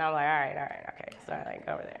Megan, and I'm like, all right, okay, so I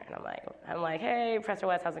go over there, and I'm like, hey, Professor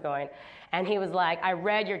West, how's it going? And he was like, I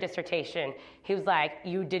read your dissertation. He was like,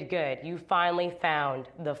 you did good. You finally found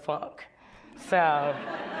the funk. So,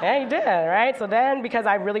 yeah, you did, right? So then, because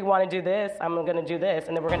I really want to do this, I'm going to do this,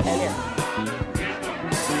 and then we're going to end here.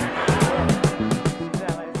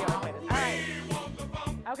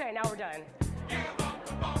 Okay, now we're done.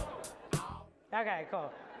 Okay,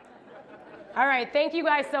 cool. All right, thank you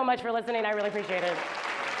guys so much for listening. I really appreciate it.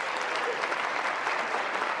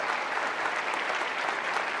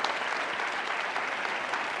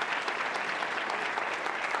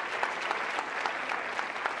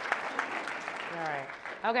 All right.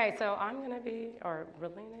 Okay, so I'm going to be, or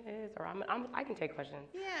Relina is, or I can take questions.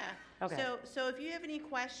 Yeah. Okay. So if you have any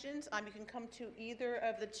questions, you can come to either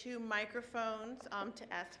of the two microphones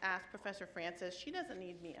to ask Professor Francis. She doesn't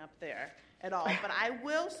need me up there at all, but I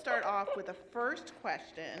will start off with the first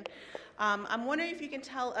question. I'm wondering if you can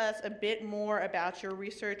tell us a bit more about your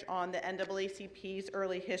research on the NAACP's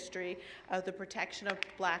early history of the protection of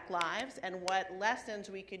Black lives and what lessons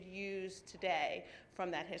we could use today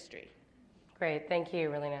from that history. Great, thank you,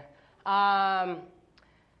 Relina.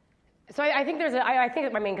 So I think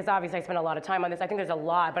because obviously I spent a lot of time on this, I think there's a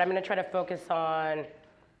lot, but I'm going to try to focus on,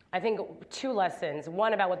 I think, two lessons.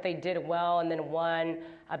 One about what they did well, and then one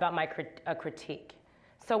about my critique.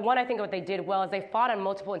 So one, I think what they did well is they fought on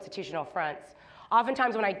multiple institutional fronts.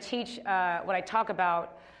 Oftentimes when I teach, when I talk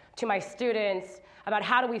about to my students about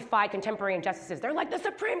how do we fight contemporary injustices, they're like, the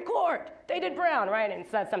Supreme Court, they did Brown, right? And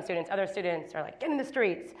so some students, other students are like, get in the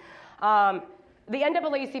streets. The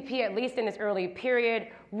NAACP, at least in this early period,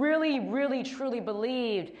 really, truly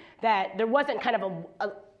believed that there wasn't kind of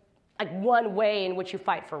a one way in which you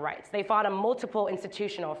fight for rights. They fought on multiple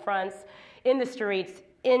institutional fronts, in the streets,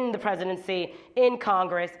 in the presidency, in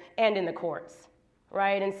Congress, and in the courts,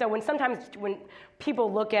 right? And so when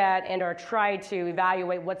people look at and are try to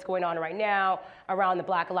evaluate what's going on right now around the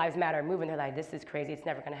Black Lives Matter movement, they're like, this is crazy, it's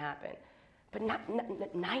never going to happen. But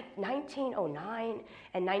 1909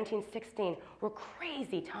 and 1916 were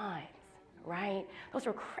crazy times, right? Those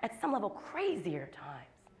were, at some level, crazier times.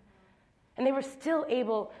 And they were still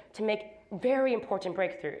able to make very important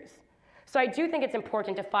breakthroughs. So I do think it's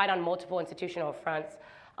important to fight on multiple institutional fronts.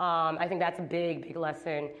 I think that's a big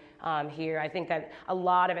lesson here. I think that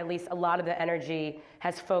at least a lot of the energy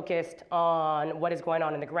has focused on what is going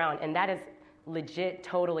on in the ground, and that is legit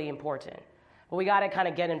totally important. But we got to kind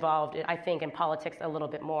of get involved, I think, in politics a little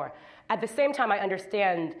bit more. At the same time, I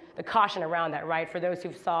understand the caution around that, right? For those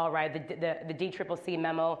who saw, right, the DCCC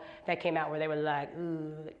memo that came out where they were like,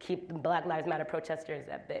 ooh, keep the Black Lives Matter protesters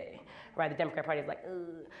at bay, right? The Democrat Party is like,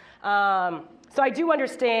 ooh. So I do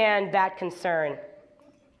understand that concern.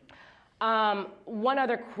 One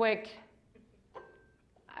other quick,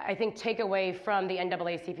 I think, takeaway from the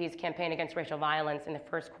NAACP's campaign against racial violence in the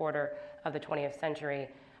first quarter of the 20th century.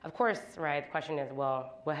 Of course, right, the question is,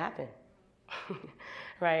 well, what happened?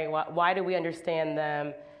 Right? Why do we understand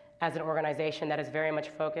them as an organization that is very much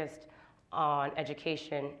focused on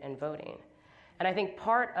education and voting? And I think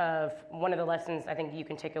part of one of the lessons I think you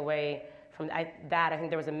can take away from that, I think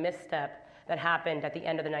there was a misstep that happened at the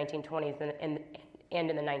end of the 1920s and in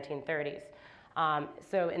the 1930s.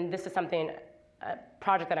 And this is something, a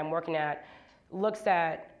project that I'm working at, looks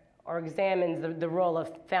at or examines the role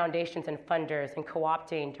of foundations and funders in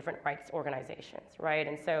co-opting different rights organizations, right?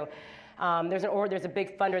 And so there's a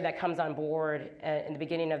big funder that comes on board in the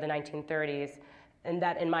beginning of the 1930s, and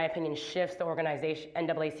that, in my opinion, shifts the organization,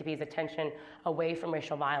 NAACP's attention away from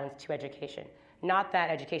racial violence to education. Not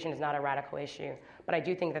that education is not a radical issue, but I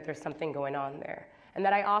do think that there's something going on there. And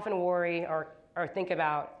that I often worry or think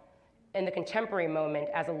about in the contemporary moment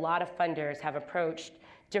as a lot of funders have approached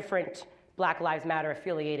different Black Lives Matter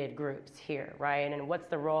affiliated groups here, right? And what's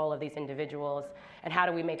the role of these individuals, and how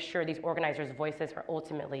do we make sure these organizers' voices are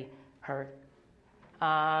ultimately heard?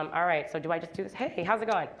 All right, so do I just do this? Hey, how's it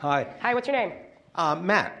going? Hi. Hi, what's your name?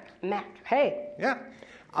 Matt. Matt. Hey. Yeah.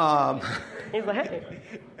 He's like, hey.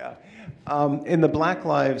 Yeah. In the Black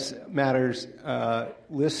Lives Matters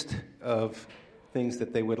list of things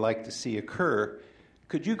that they would like to see occur,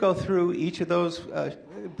 could you go through each of those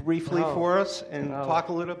briefly for us and talk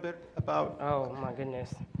a little bit about... Oh, my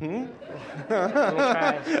goodness. Let me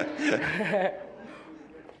try.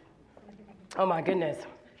 Oh, my goodness.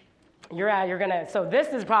 So this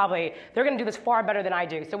is probably, they're going to do this far better than I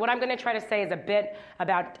do. So what I'm going to try to say is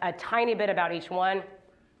a tiny bit about each one.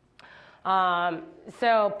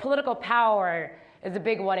 So political power is a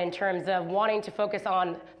big one in terms of wanting to focus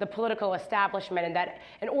on the political establishment, and that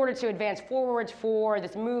in order to advance forwards for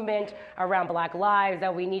this movement around Black lives,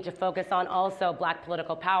 that we need to focus on also Black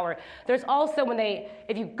political power. There's also,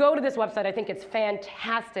 if you go to this website, I think it's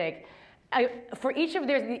fantastic. For each of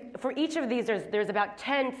these, there's about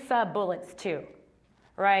 10 sub-bullets too,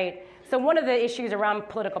 right? So one of the issues around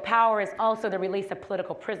political power is also the release of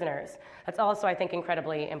political prisoners. That's also, I think,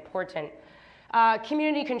 incredibly important.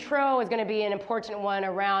 Community control is going to be an important one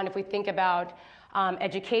around if we think about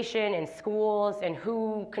education in schools and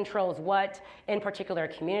who controls what in particular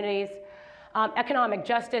communities. Economic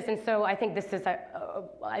justice, and so I think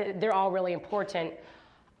they're all really important.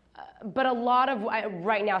 But a lot of,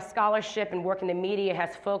 right now, scholarship and work in the media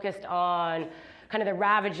has focused on kind of the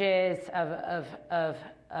ravages of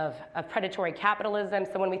predatory capitalism.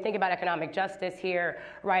 So when we think about economic justice here,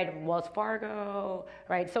 right, Wells Fargo,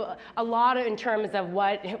 right, so a lot in terms of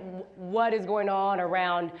what is going on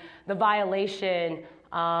around the violation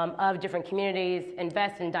of different communities,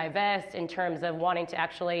 invest and divest in terms of wanting to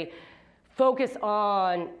actually focus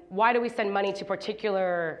on why do we send money to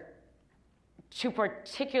particular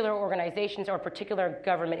organizations or particular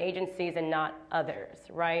government agencies and not others,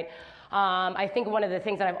 right? I think one of the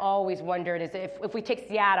things that I've always wondered is if we take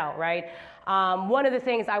Seattle, right? One of the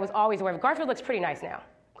things I was always aware of, Garfield looks pretty nice now.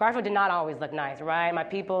 Garfield did not always look nice, right? My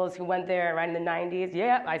peoples who went there right in the 90s,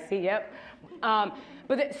 yep, I see, yep.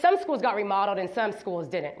 But some schools got remodeled and some schools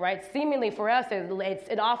didn't, right? Seemingly for us,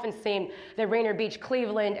 it often seemed that Rainier Beach,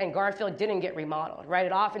 Cleveland, and Garfield didn't get remodeled, right?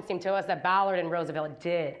 It often seemed to us that Ballard and Roosevelt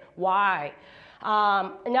did. Why?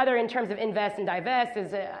 Another, in terms of invest and divest,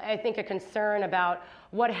 is I think a concern about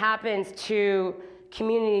what happens to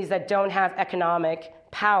communities that don't have economic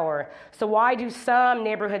power. So why do some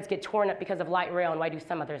neighborhoods get torn up because of light rail and why do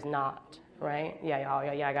some others not, right? Yeah,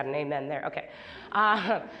 I got an amen there, okay.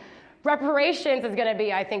 Reparations is gonna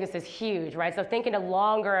be, I think this is huge, right? So thinking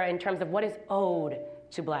longer in terms of what is owed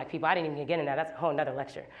to Black people. I didn't even get into that, that's a whole nother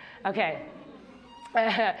lecture. Okay.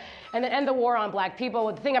 And then end the war on Black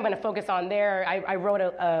people. The thing I'm going to focus on there, I wrote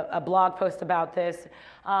a blog post about this,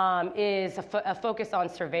 is a focus on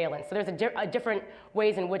surveillance. So there's a different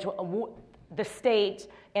ways in which the state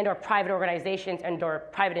and or private organizations and or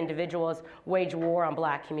private individuals wage war on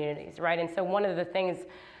Black communities, right? And so one of the things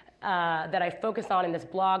that I focus on in this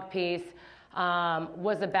blog piece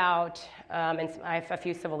was about, and I have a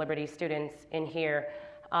few civil liberties students in here,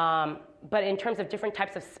 but in terms of different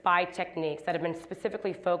types of spy techniques that have been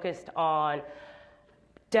specifically focused on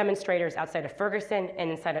demonstrators outside of Ferguson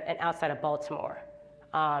and outside of Baltimore.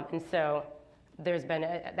 And so there's been,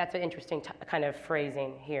 that's an interesting kind of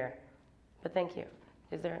phrasing here. But thank you.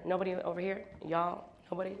 Is there nobody over here? Y'all?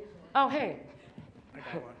 Nobody? Oh, hey. I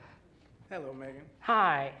got one. Hello, Megan.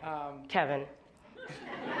 Hi, Kevin.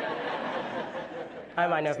 I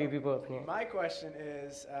might know a few people up in here. My question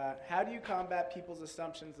is, how do you combat people's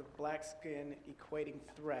assumptions of black skin equating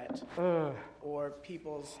threat, or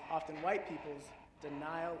often white people's,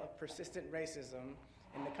 denial of persistent racism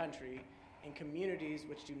in the country in communities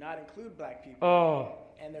which do not include black people,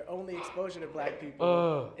 and their only exposure to black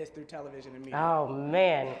people is through television and media? Oh,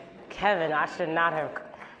 man. Kevin, I should not have,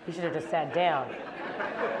 you should have just sat down.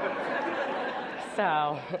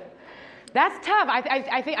 So, that's tough.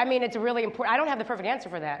 I think, I mean, it's really important. I don't have the perfect answer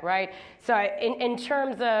for that, right? So in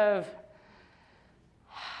terms of,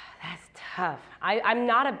 that's tough. I'm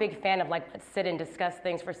not a big fan of let's sit and discuss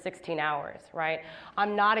things for 16 hours, right?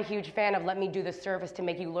 I'm not a huge fan of let me do the service to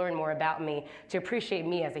make you learn more about me, to appreciate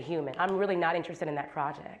me as a human. I'm really not interested in that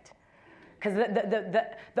project. Because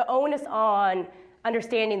the onus on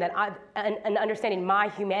understanding that and understanding my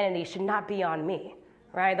humanity should not be on me.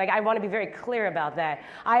 Right? I want to be very clear about that.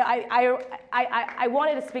 I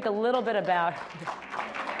wanted to speak a little bit about.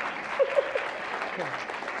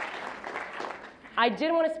 I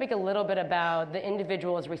did want to speak a little bit about the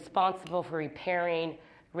individuals responsible for repairing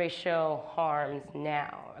racial harms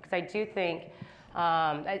now, because I do think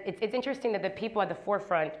it's interesting that the people at the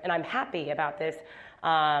forefront, and I'm happy about this,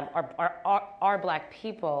 are black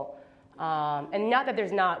people, and not that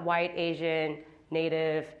there's not white, Asian,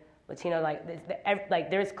 Native, Latino,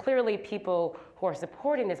 there's clearly people who are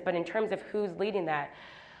supporting this, but in terms of who's leading that.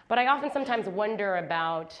 But I often sometimes wonder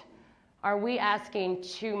about, are we asking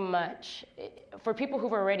too much? For people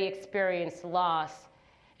who've already experienced loss,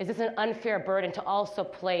 is this an unfair burden to also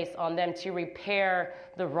place on them to repair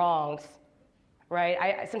the wrongs,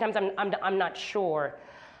 right? Sometimes I'm not sure.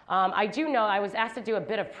 I do know I was asked to do a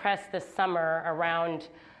bit of press this summer around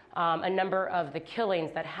a number of the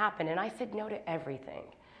killings that happened, and I said no to everything.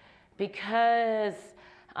 Because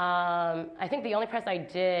I think the only press I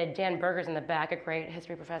did, Dan Berger's in the back, a great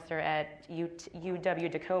history professor at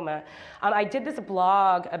UW-Tacoma. I did this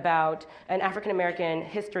blog about an African-American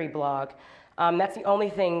history blog. That's the only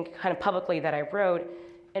thing kind of publicly that I wrote,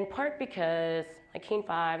 in part because Kane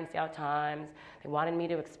 5 and Seattle Times, they wanted me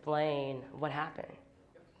to explain what happened.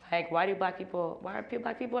 Why are black people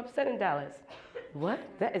upset in Dallas? What?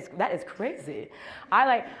 That is crazy.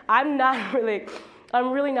 I'm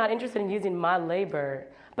really not interested in using my labor.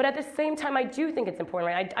 But at the same time, I do think it's important,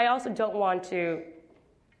 right? I also don't want to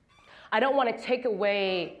take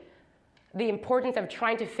away the importance of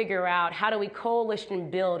trying to figure out how do we coalition and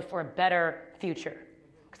build for a better future.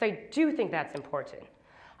 Because I do think that's important.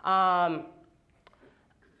 I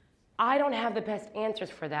don't have the best answers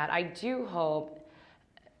for that. I do hope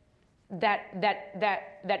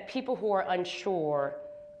that people who are unsure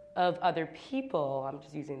of other people, I'm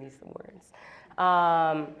just using these words,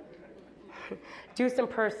 do some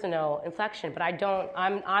personal inflection, but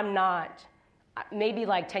I'm not, maybe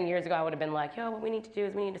 10 years ago I would have been like, what we need to do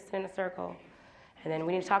is we need to sit in a circle, and then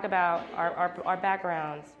we need to talk about our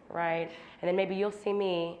backgrounds, right? And then maybe you'll see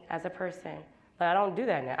me as a person. But I don't do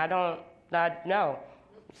that now. No.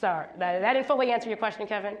 Sorry, that didn't fully answer your question,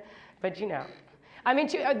 Kevin, but I mean,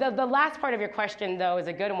 the last part of your question, though, is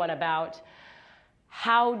a good one about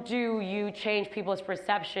how do you change people's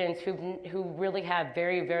perceptions who really have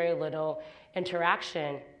very, very little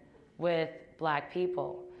interaction with black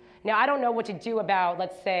people. Now, I don't know what to do about,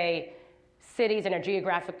 let's say, cities and their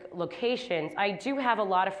geographic locations. I do have a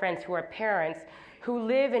lot of friends who are parents who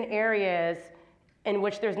live in areas in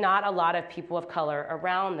which there's not a lot of people of color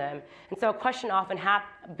around them. And so a question often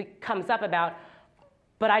comes up about,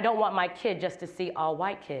 but I don't want my kid just to see all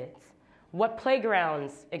white kids. What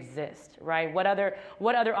playgrounds exist, right? What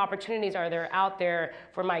other opportunities are there out there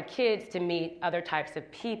for my kids to meet other types of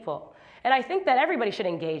people? And I think that everybody should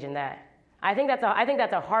engage in that. I think that's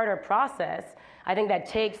a harder process. I think that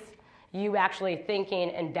takes you actually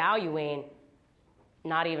thinking and valuing,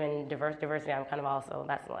 not even diversity. I'm kind of also,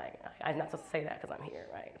 I'm not supposed to say that because I'm here,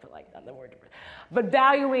 right? But not the word diversity. But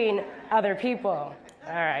valuing other people. All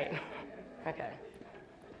right. Okay.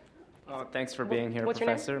 Thanks for being here, What's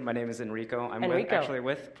Professor. Your name? My name is Enrico. I'm Enrico. Actually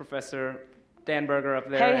with Professor Dan Berger up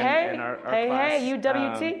there Hey, in our class. Hey,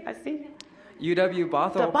 UWT, I see. UW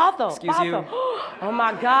Bothell. Bothell. Excuse Bothell. you. Oh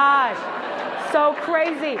my gosh. So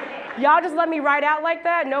crazy. Y'all just let me write out like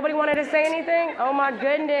that? Nobody wanted to say anything? Oh my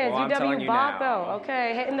goodness, Well, I'm telling UW you Baco. now.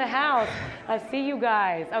 Okay, hitting the house. I see you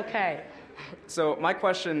guys. Okay. So my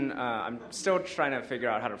question, I'm still trying to figure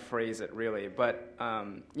out how to phrase it really, but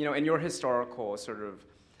in your historical sort of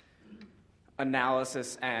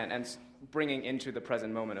analysis and bringing into the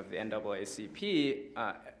present moment of the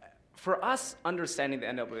NAACP, for us understanding the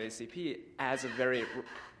NAACP as an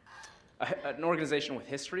organization with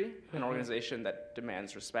history, an organization that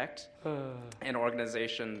demands respect, an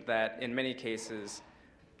organization that in many cases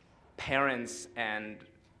parents and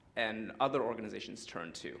other organizations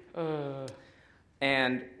turn to.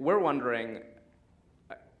 And we're wondering,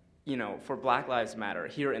 for Black Lives Matter,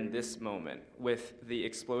 here in this moment, with the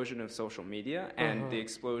explosion of social media and the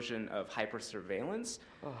explosion of hyper-surveillance,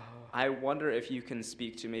 I wonder if you can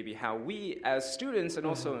speak to maybe how we, as students, and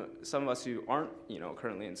also some of us who aren't,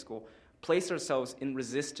 currently in school, place ourselves in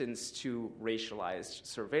resistance to racialized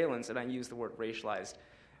surveillance, and I use the word racialized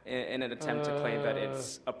in an attempt to claim that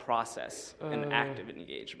it's a process, an active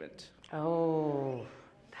engagement. Oh,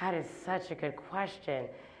 that is such a good question.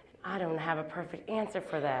 I don't have a perfect answer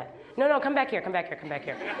for that. No, come back here. You can't just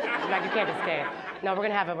stay. No, we're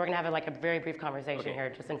gonna have a very brief conversation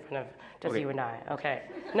here, just in front of you and I. Okay.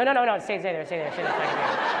 No. Stay there. Stay there.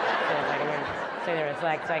 So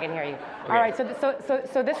I can hear you. Okay. All right. So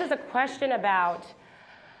this is a question about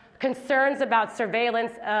concerns about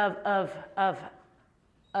surveillance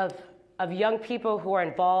of young people who are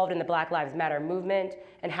involved in the Black Lives Matter movement,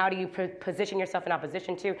 and how do you position yourself in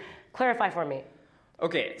opposition to? Clarify for me.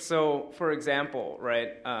 Okay, so for example,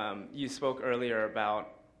 right, you spoke earlier about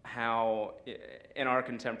how in our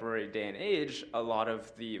contemporary day and age, a lot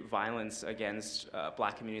of the violence against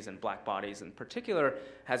Black communities and Black bodies in particular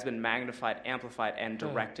has been magnified, amplified, and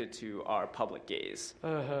directed to our public gaze.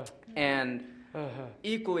 And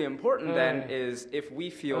equally important then is if we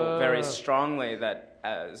feel very strongly that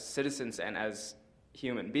as citizens and as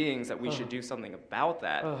human beings that we should do something about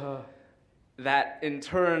that, that in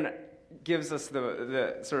turn gives us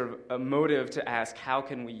the sort of a motive to ask how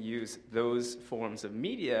can we use those forms of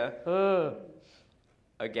media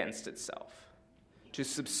against itself, to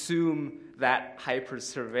subsume that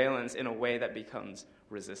hyper-surveillance in a way that becomes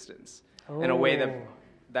resistance, in a way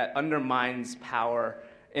that undermines power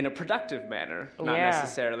in a productive manner, not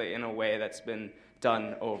necessarily in a way that's been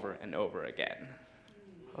done over and over again.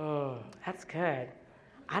 Oh, that's good.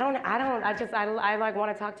 I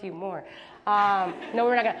want to talk to you more. No,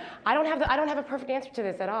 we're not gonna. I don't have a perfect answer to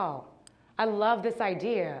this at all. I love this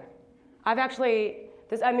idea.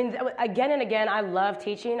 Again and again, I love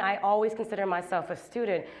teaching. I always consider myself a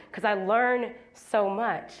student because I learn so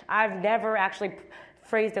much. I've never actually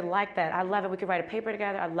phrased it like that. I love it. We could write a paper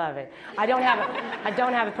together. I love it. I don't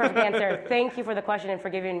have a perfect answer. Thank you for the question and for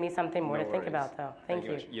giving me something more to think about, though. Thank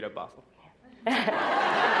you.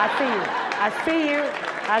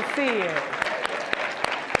 I see you.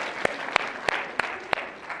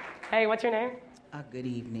 Hey, what's your name? Good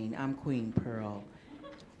evening. I'm Queen Pearl.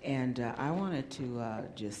 And I wanted to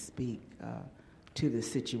just speak to the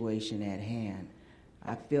situation at hand.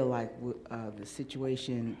 I feel like the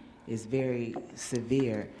situation is very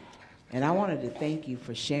severe. And I wanted to thank you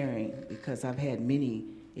for sharing, because I've had many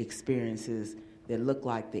experiences that look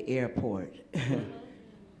like the airport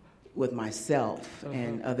with myself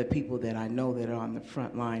and other people that I know that are on the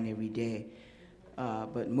front line every day.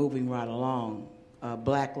 But moving right along,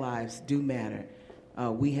 Black lives do matter.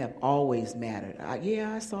 We have always mattered.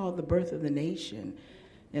 I saw the birth of the nation.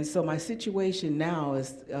 And so my situation now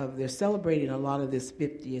is they're celebrating a lot of this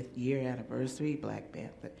 50th year anniversary, Black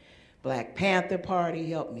Panther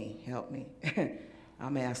Party. Help me.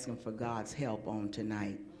 I'm asking for God's help on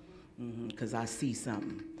tonight because I see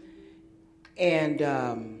something. And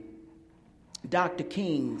Dr.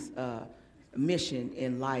 King's mission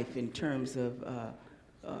in life in terms of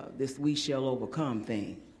this we shall overcome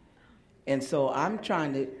thing. And so I'm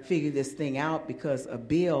trying to figure this thing out because a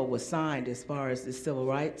bill was signed as far as the civil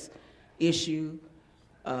rights issue,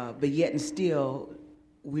 but yet and still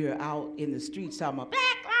we're out in the streets talking about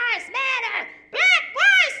Black Lives Matter! Black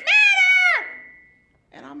Lives Matter!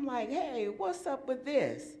 And I'm like, hey, what's up with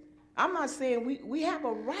this? I'm not saying we have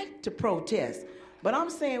a right to protest, but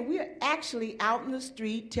I'm saying we're actually out in the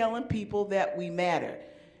street telling people that we matter,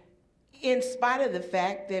 in spite of the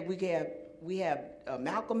fact that we have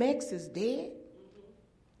Malcolm X is dead,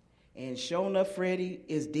 and sure enough, Freddie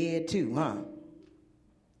is dead too, huh?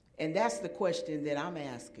 And that's the question that I'm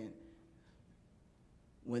asking.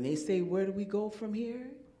 When they say, where do we go from here?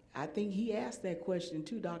 I think he asked that question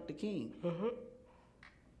too, Dr. King.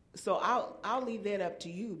 So I'll leave that up to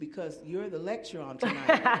you because you're the lecturer on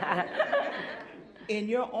tonight. in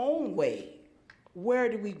your own way, where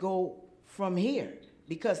do we go from here?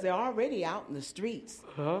 Because they're already out in the streets.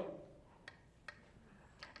 No,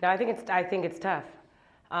 I think it's tough.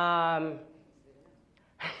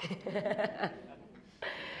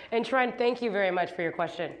 And Trent, thank you very much for your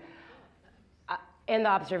question and the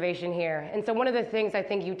observation here. And so one of the things I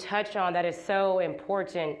think you touched on that is so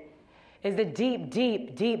important is the deep,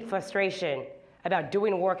 deep, deep frustration about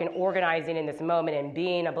doing work and organizing in this moment and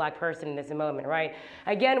being a Black person in this moment, right?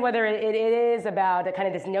 Again, whether it is about kind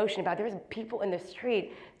of this notion about there's people in the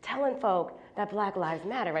street telling folk that Black lives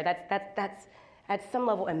matter, right? That's at some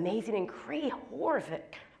level amazing and crazy,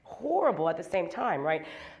 horrible at the same time, right?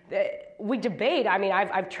 We debate. I mean,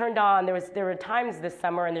 I've turned on. There were times this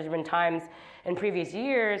summer, and there's been times in previous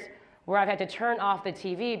years where I've had to turn off the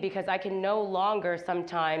TV because I can no longer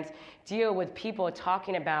sometimes deal with people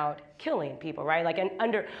talking about killing people, right? Like, and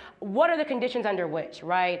under what are the conditions under which,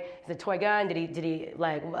 right? Is it a toy gun? Did he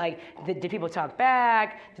did people talk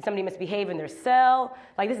back? Did somebody misbehave in their cell?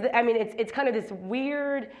 Like this is, it's kind of this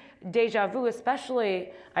weird deja vu, especially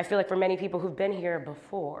I feel like for many people who've been here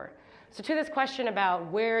before. So to this question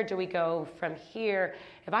about where do we go from here,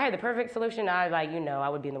 if I had the perfect solution, I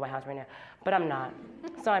would be in the White House right now, but I'm not.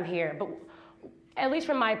 So I'm here. But at least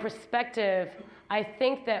from my perspective, I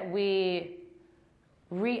think that we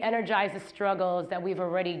re-energize the struggles that we've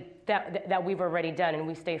already done, and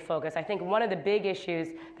we stay focused. I think one of the big issues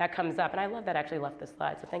that comes up, and I love that I actually left this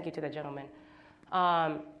slide, so thank you to the gentleman,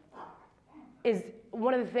 is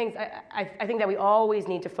one of the things I think that we always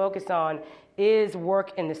need to focus on is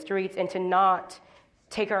work in the streets and to not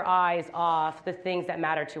take our eyes off the things that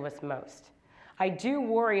matter to us most. I do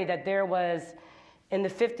worry that there was, in the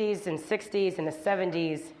 50s and 60s and the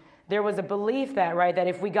 70s, there was a belief that, right, that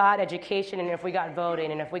if we got education and if we got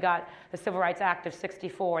voting and if we got the Civil Rights Act of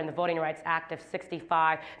 64 and the Voting Rights Act of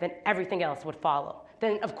 65, then everything else would follow.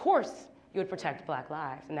 Then, of course, you would protect Black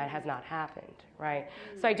lives, and that has not happened, right?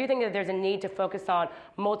 So I do think that there's a need to focus on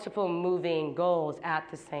multiple moving goals at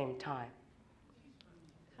the same time.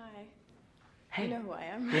 Hi. Hey. You know who I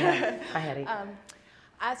am. Yeah. Hi, Hetty.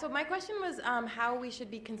 So my question was how we should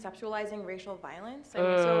be conceptualizing racial violence. I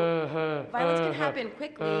mean, so violence can happen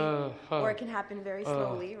quickly, or it can happen very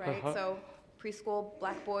slowly, right? So preschool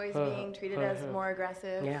Black boys being treated as more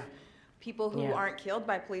aggressive. Yeah. People who aren't killed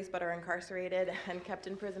by police but are incarcerated and kept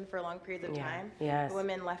in prison for long periods of time. Yes. The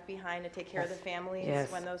women left behind to take care of the families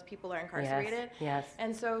when those people are incarcerated. Yes.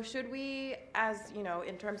 And so should we, as you know,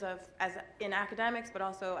 in terms of as in academics, but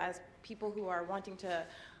also as people who are wanting to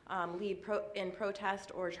lead in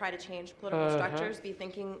protest or try to change political structures, be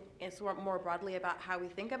thinking more broadly about how we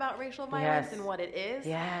think about racial violence and what it is?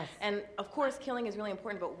 Yes. And of course, killing is really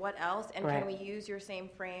important, but what else? And can we use your same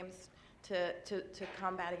frames to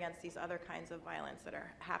combat against these other kinds of violence that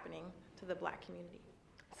are happening to the Black community?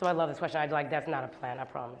 So I love this question. That's not a plan, I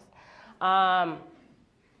promise.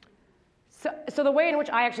 So the way in which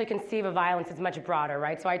I actually conceive of violence is much broader,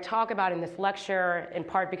 right? So I talk about in this lecture, in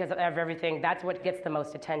part because of everything, that's what gets the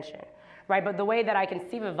most attention, right? But the way that I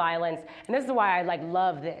conceive of violence, and this is why I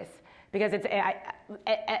love this, because it's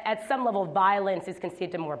at some level, violence is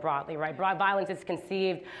conceived of more broadly, right? Violence is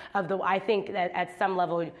conceived of I think that at some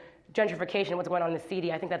level, gentrification, what's going on in the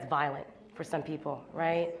CD, I think that's violent for some people,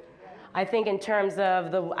 right? I think in terms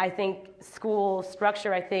of school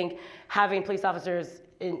structure, I think having police officers,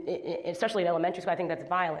 especially in elementary school, I think that's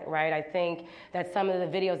violent, right? I think that some of the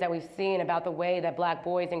videos that we've seen about the way that Black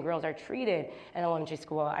boys and girls are treated in elementary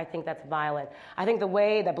school, I think that's violent. I think the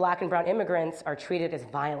way that Black and brown immigrants are treated is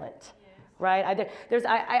violent, right? I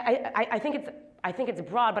think it's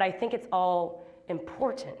broad, but I think it's all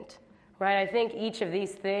important, right? I think each of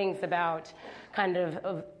these things about kind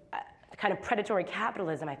of predatory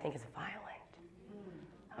capitalism, I think, is violent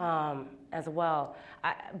as well.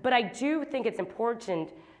 But I do think it's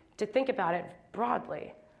important to think about it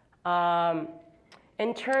broadly.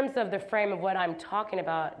 In terms of the frame of what I'm talking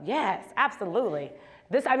about, yes, absolutely.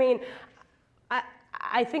 I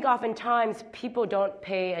think oftentimes people don't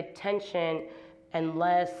pay attention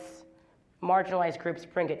unless marginalized groups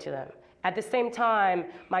bring it to them. At the same time,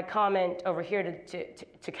 my comment over here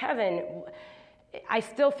to Kevin, I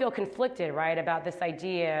still feel conflicted, right, about this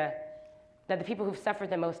idea that the people who've suffered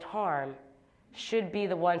the most harm should be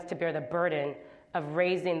the ones to bear the burden of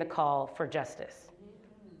raising the call for justice.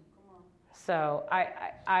 So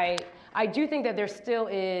I do think that there still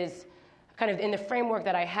is kind of in the framework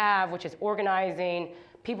that I have, which is organizing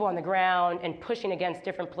people on the ground and pushing against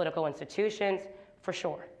different political institutions, for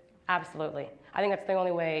sure, absolutely. I think that's the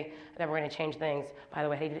only way that we're going to change things. By the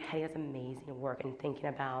way, Hetty has amazing work in thinking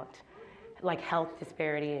about like health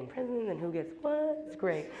disparity in prisons and who gets what. It's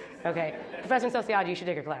great. Okay. Professor in sociology, you should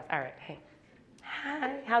take your class. All right. Hey.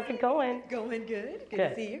 Hi. How's it going? Going good. Good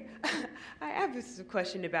to see you. I have this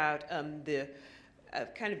question about the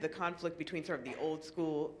kind of the conflict between sort of the old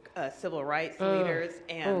school civil rights leaders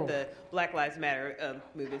and the Black Lives Matter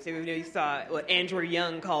movement. So you saw what Andrew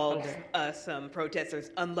Young called some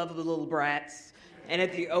protesters unlovable little brats. And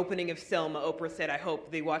at the opening of Selma, Oprah said, I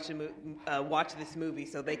hope they watch this movie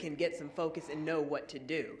so they can get some focus and know what to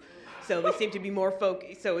do. So they seem to be more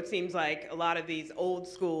focused. So it seems like a lot of these old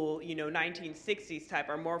school, 1960s type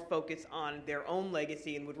are more focused on their own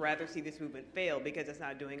legacy and would rather see this movement fail because it's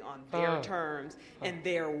not doing on their terms and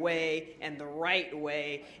their way and the right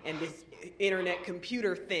way and this internet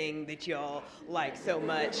computer thing that y'all like so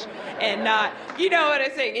much and not, you know what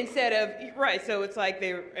I'm saying? Instead of, right, so it's like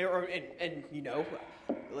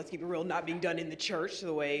let's keep it real, not being done in the church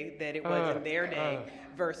the way that it was in their day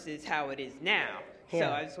versus how it is now. So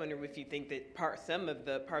I just wonder if you think that part of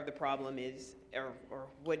the problem is, or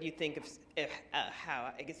what do you think of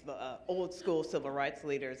how I guess the old school civil rights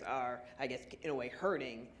leaders are, I guess in a way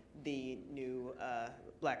hurting the new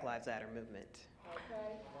Black Lives Matter movement?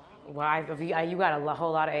 Well, you got a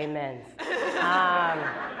whole lot of amens.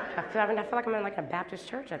 I feel like I'm in like a Baptist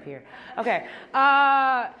church up here. Okay.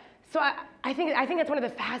 So I think that's one of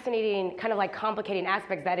the fascinating, kind of like complicating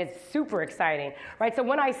aspects that is super exciting, right? So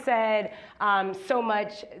when I said so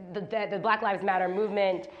much that the Black Lives Matter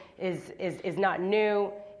movement is not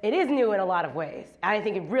new, it is new in a lot of ways. And I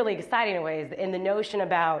think it's really exciting in ways, in the notion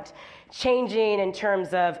about changing in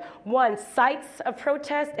terms of, one, sites of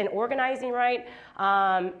protest and organizing, right?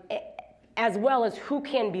 As well as who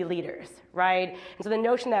can be leaders, right? And so the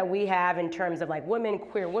notion that we have in terms of like women,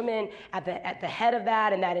 queer women at the head of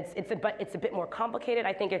that, and that it's a bit more complicated,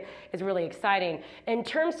 I think is really exciting. In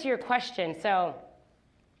terms to your question, so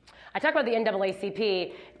I talked about the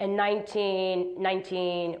NAACP in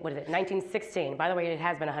 1916. By the way, it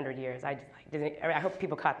has been 100 years. I hope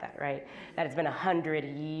people caught that, right? That it's been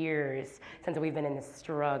 100 years since we've been in this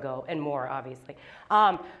struggle, and more, obviously.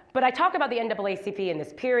 But I talk about the NAACP in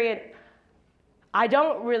this period. The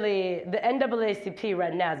NAACP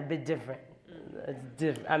right now is a bit different. It's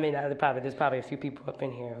different. I mean, there's probably a few people up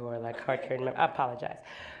in here who are like hard-carrying members. I apologize.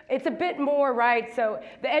 It's a bit more, right? So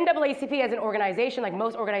the NAACP as an organization, like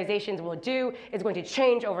most organizations will do, is going to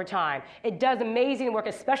change over time. It does amazing work,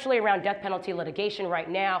 especially around death penalty litigation right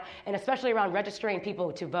now, and especially around registering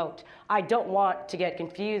people to vote. I don't want to get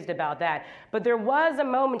confused about that. But there was a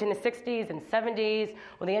moment in the 60s and 70s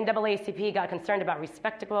when the NAACP got concerned about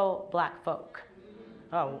respectable black folk.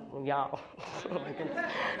 Oh, y'all. Oh, my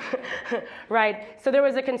goodness. Right? So there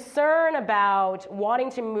was a concern about wanting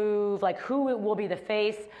to move, like, who will be the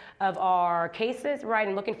face of our cases, right?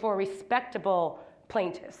 And looking for respectable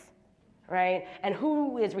plaintiffs, right? And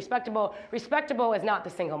who is respectable? Respectable is not the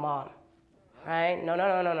single mom, right? No.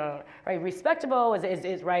 Right? Respectable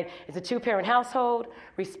is right? It's a two-parent household.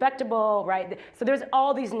 Respectable, right? So there's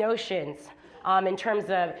all these notions. In terms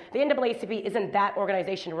of the NAACP isn't that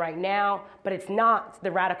organization right now, but it's not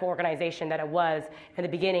the radical organization that it was in the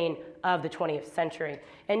beginning of the 20th century.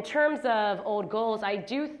 In terms of old goals, I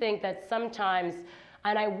do think that sometimes,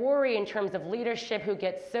 and I worry in terms of leadership who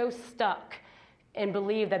gets so stuck and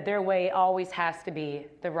believe that their way always has to be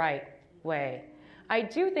the right way. I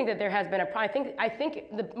do think that there has been I think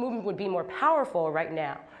the movement would be more powerful right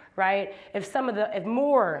now, right? If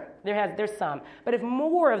more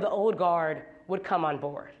of the old guard would come on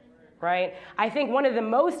board, right? I think one of the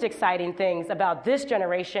most exciting things about this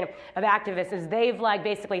generation of activists is they've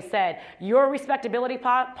basically said, your respectability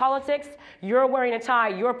politics, you're wearing a tie,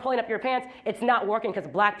 you're pulling up your pants, it's not working because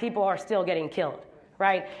black people are still getting killed,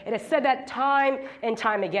 right? It has said that time and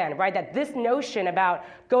time again, right? That this notion about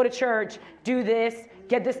go to church, do this,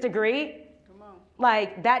 get this degree,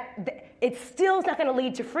 it still is not going to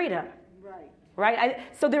lead to freedom. Right?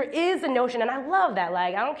 So there is a notion, and I love that.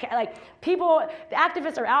 I don't care. People, the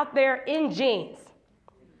activists are out there in jeans.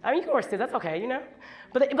 I mean, you can wear suits, that's okay,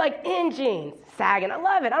 But in jeans, sagging. I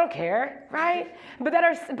love it. I don't care, right? But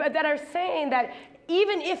that are saying that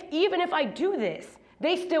even if I do this,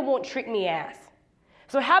 they still won't treat me as.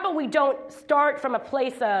 So how about we don't start from a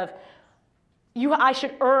place of I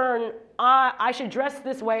should dress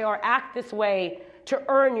this way or act this way to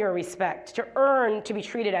earn your respect, to earn to be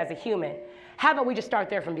treated as a human. How about we just start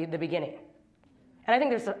there from the beginning? And I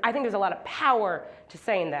think there's a lot of power to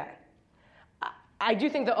saying that. I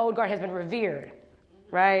do think the old guard has been revered,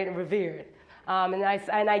 right? Revered. And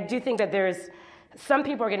I do think that there's some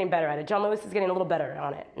people are getting better at it. John Lewis is getting a little better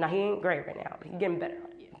on it. Now, he ain't great right now, but he's getting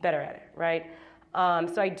better at it, right?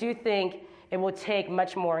 So I do think It will take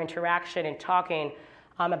much more interaction and talking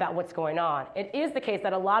about what's going on. It is the case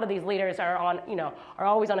that a lot of these leaders are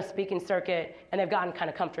always on a speaking circuit, and they've gotten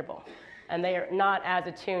kind of comfortable, and they are not as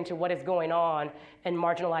attuned to what is going on in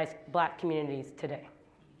marginalized Black communities today.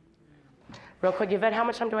 Real quick, Yvette, how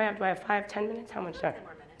much time do I have? Do I have 5, 10 minutes? How much time?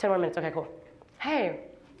 10 more minutes. Okay, cool. Hey.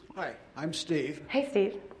 Hi, I'm Steve. Hey,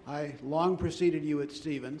 Steve. I long preceded you at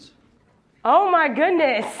Stevens. Oh my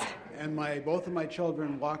goodness. And both of my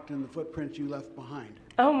children walked in the footprints you left behind.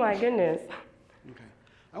 Oh my goodness. Okay.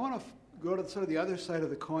 I want to go to sort of the other side of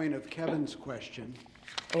the coin of Kevin's question.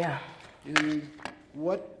 Yeah. In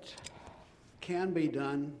what can be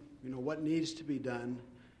done, what needs to be done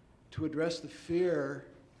to address the fear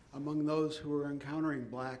among those who are encountering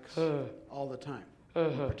Blacks all the time,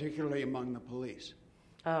 particularly among the police.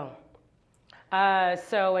 Oh.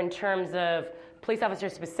 So in terms of police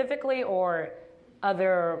officers specifically, or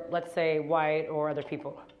other, let's say, white or other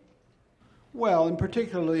people? Well, and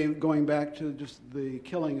particularly going back to just the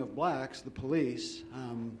killing of Blacks, the police,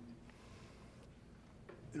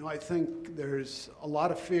 I think there's a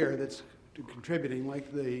lot of fear that's contributing, like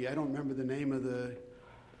I don't remember the name of the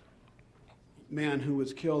man who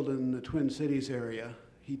was killed in the Twin Cities area.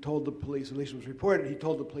 He told the police, at least it was reported, he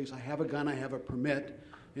told the police, I have a gun, I have a permit,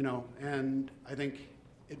 and I think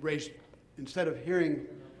it raised, instead of hearing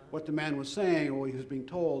what the man was saying or what he was being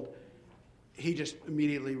told, he just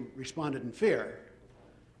immediately responded in fear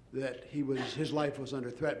that his life was under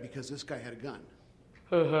threat because this guy had a gun.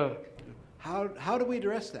 How do we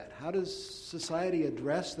address that? How does society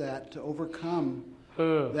address that to overcome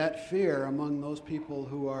that fear among those people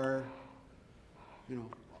who are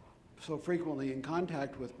so frequently in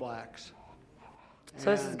contact with Blacks?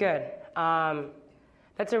 So this is good.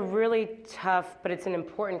 That's a really tough, but it's an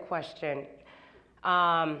important question.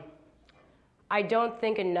 I don't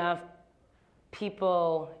think enough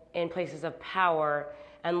people in places of power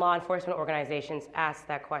and law enforcement organizations ask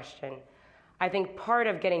that question. I think part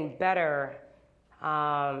of getting better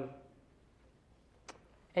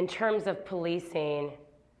in terms of policing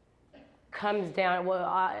comes down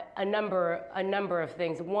a number of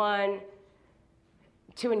things. One,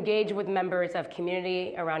 to engage with members of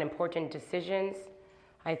community around important decisions,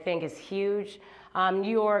 I think is huge.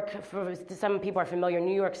 New York, for some people are familiar,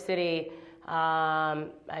 New York City,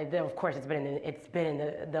 of course it's been in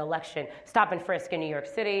the election, stop and frisk in New York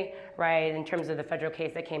City, right, in terms of the federal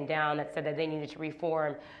case that came down that said that they needed to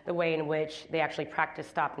reform the way in which they actually practiced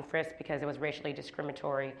stop and frisk because it was racially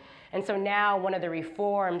discriminatory. And so now one of the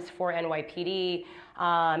reforms for NYPD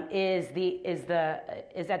is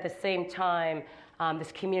at the same time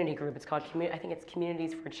this community group. It's called, I think it's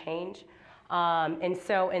Communities for Change. And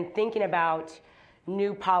so in thinking about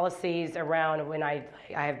new policies around, when I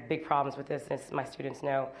have big problems with this, as my students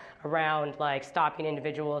know, around like stopping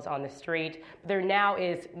individuals on the street. There now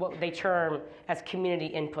is what they term as community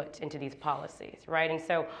input into these policies, right? And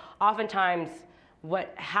so oftentimes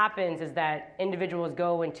what happens is that individuals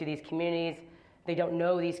go into these communities, they don't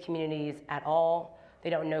know these communities at all.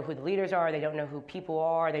 They don't know who the leaders are, they don't know who people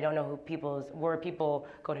are, they don't know where people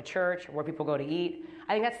go to church, where people go to eat.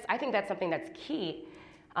 I think that's something that's key.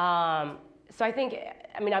 So I think,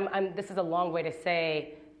 this is a long way to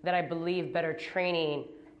say that I believe better training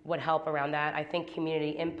would help around that. I think community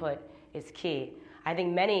input is key. I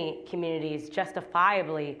think many communities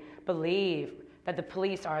justifiably believe that the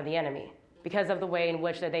police are the enemy because of the way in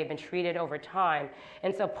which that they've been treated over time.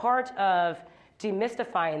 And so part of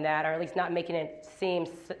demystifying that, or at least not making it seem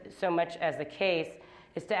so much as the case,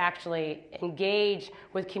 is to actually engage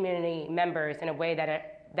with community members in a way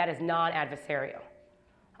that is non-adversarial.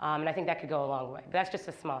 And I think that could go a long way. But that's just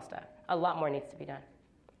a small step. A lot more needs to be done.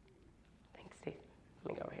 Thanks, Steve.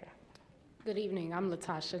 Let me go over here. Good evening. I'm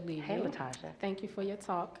Latasha Levy. Hey, Latasha. Thank you for your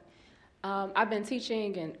talk. I've been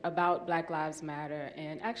teaching about Black Lives Matter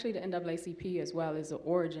and actually the NAACP as well as the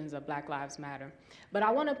origins of Black Lives Matter. But I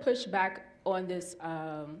want to push back on this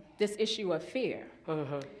issue of fear.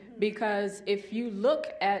 Because if you look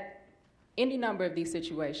at any number of these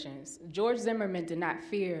situations, George Zimmerman did not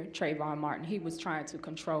fear Trayvon Martin. He was trying to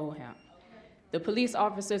control him. The police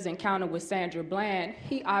officer's encounter with Sandra Bland,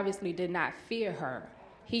 he obviously did not fear her.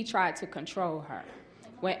 He tried to control her.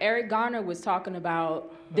 When Eric Garner was talking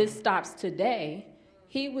about this stops today,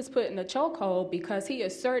 he was put in a chokehold because he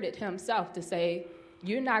asserted himself to say,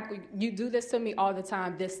 you do this to me all the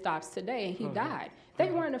time, this stops today, and he died. They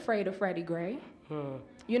weren't afraid of Freddie Gray.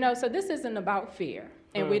 So this isn't about fear.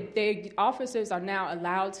 And the officers are now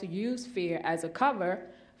allowed to use fear as a cover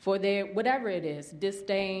for their, whatever it is,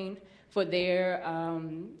 disdain, for their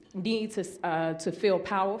need to feel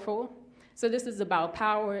powerful. So this is about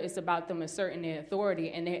power. It's about them asserting their authority,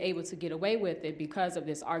 and they're able to get away with it because of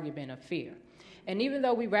this argument of fear. And even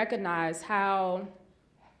though we recognize how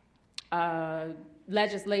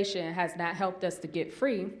legislation has not helped us to get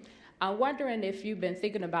free, I'm wondering if you've been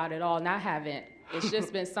thinking about it all, and I haven't. It's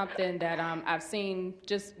just been something that I've seen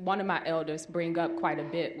just one of my elders bring up quite a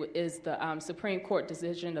bit, is the Supreme Court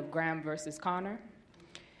decision of Graham versus Connor.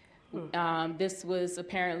 This was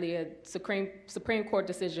apparently a Supreme Court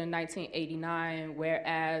decision in 1989,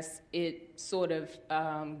 whereas it sort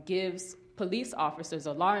of gives police officers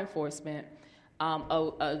or law enforcement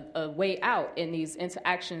a way out in these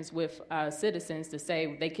interactions with citizens to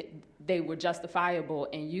say they were justifiable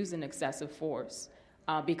in using excessive force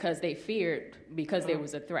because they feared, because there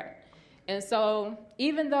was a threat. And so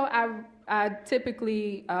even though I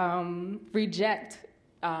typically reject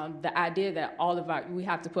the idea that we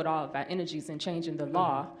have to put all of our energies in changing the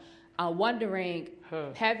law, I'm wondering,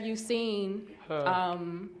 have you seen,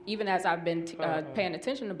 even as I've been paying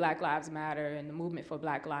attention to Black Lives Matter and the movement for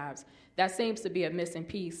Black Lives, that seems to be a missing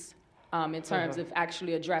piece in terms of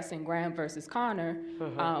actually addressing Graham versus Connor,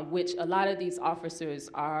 which a lot of these officers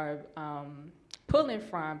are pulling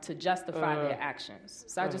from to justify their actions.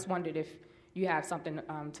 So I just wondered if you have something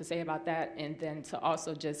to say about that, and then to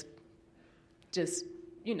also just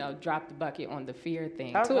drop the bucket on the fear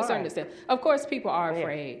thing to a certain extent. Of course, people are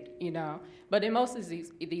afraid, but in most of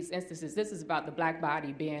these instances, this is about the Black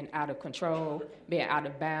body being out of control, being out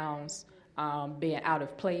of bounds, being out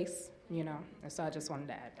of place, and so I just wanted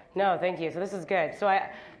to add that. No, thank you. So this is good.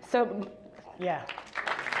 Yeah.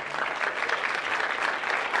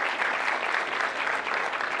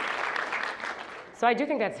 So I do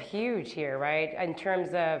think that's huge here, right? In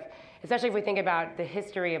terms of, especially if we think about the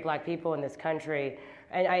history of Black people in this country.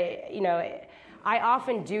 And I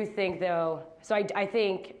often do think, though, so I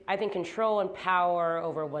think control and power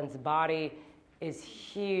over one's body is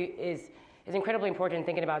huge, is incredibly important in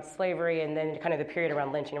thinking about slavery and then kind of the period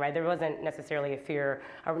around lynching, right? There wasn't necessarily a fear,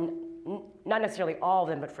 not necessarily all of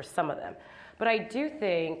them, but for some of them. But I do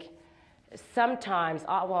think sometimes,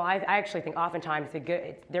 I actually think oftentimes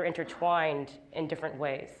they're intertwined in different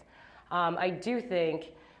ways. I do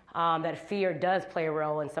think that fear does play a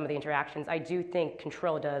role in some of the interactions. I do think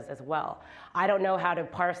control does as well. I don't know how to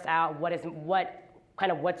parse out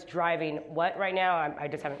what's driving what right now. I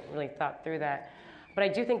just haven't really thought through that. But I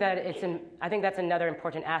do think that I think that's another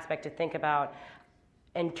important aspect to think about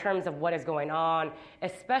in terms of what is going on,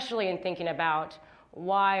 especially in thinking about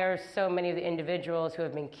why are so many of the individuals who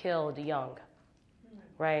have been killed young,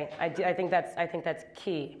 right? I think that's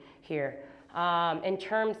key here. In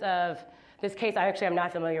terms of this case, I'm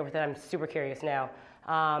not familiar with it. I'm super curious now.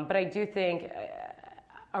 But I do think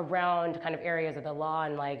around kind of areas of the law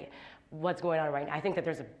and like what's going on right now, I think that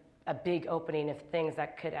there's a big opening of things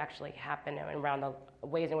that could actually happen around the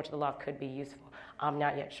ways in which the law could be useful. I'm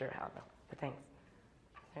not yet sure how, though. But thanks.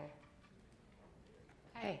 Okay.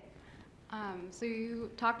 Hey. So you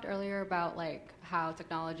talked earlier about like how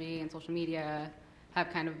technology and social media have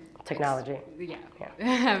kind of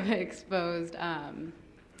have exposed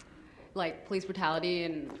like police brutality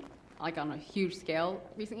and like on a huge scale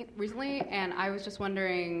recently, and I was just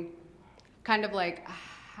wondering kind of like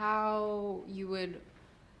how you would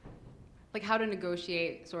like how to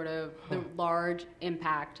negotiate sort of the large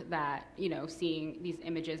impact that seeing these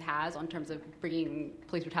images has on terms of bringing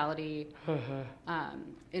police brutality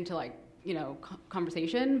into like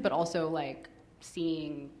conversation, but also like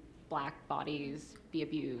seeing Black bodies be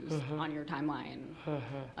abused on your timeline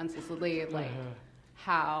unceasingly, like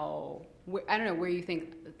how I don't know where you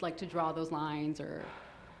think like to draw those lines or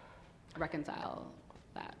reconcile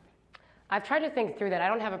that. I've tried to think through that. I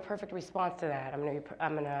don't have a perfect response to that.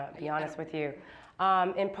 I'm gonna be honest with you.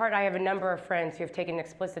 In part, I have a number of friends who have taken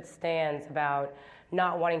explicit stands about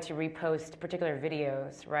not wanting to repost particular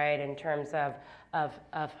videos, right? In terms of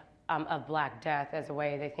Black death as a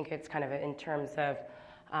way they think it's kind of in terms of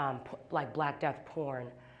like Black death porn,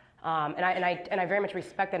 and I very much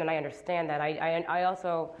respect that and I understand that. I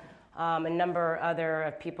also a number other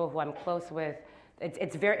of people who I'm close with.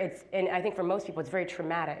 And I think for most people it's very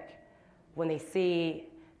traumatic when they see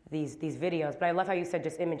these videos. But I love how you said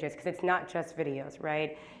just images, because it's not just videos,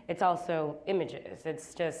 right? It's also images.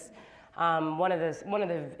 It's just one of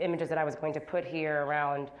the images that I was going to put here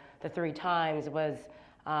around the 3 times was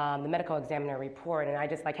the medical examiner report, and I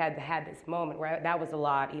just like had this moment where that was a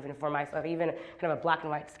lot, even for myself, even kind of a black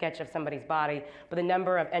and white sketch of somebody's body. But the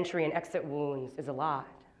number of entry and exit wounds is a lot,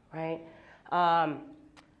 right?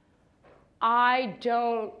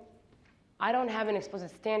 I don't have an explicit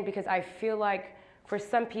stand because I feel like for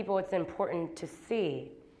some people it's important to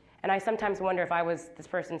see, And I sometimes wonder if I was this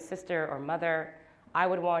person's sister or mother, I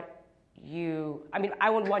would want you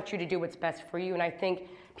to do what's best for you. And I think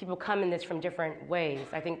people come in this from different ways.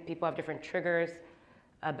 I think people have different triggers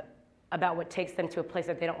about what takes them to a place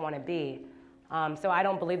that they don't want to be. So I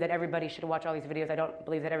don't believe that everybody should watch all these videos. I don't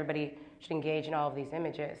believe that everybody should engage in all of these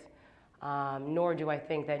images, nor do I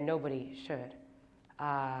think that nobody should.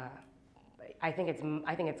 I think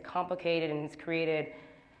it's complicated, and it's created,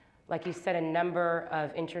 like you said, a number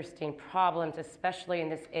of interesting problems, especially in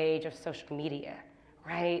this age of social media,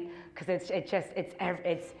 right? Because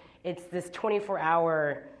it's this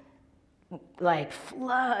 24-hour like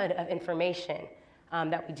flood of information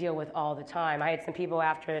that we deal with all the time. I had some people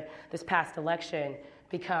after this past election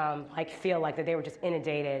feel like that they were just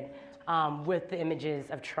inundated with the images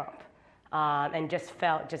of Trump, and just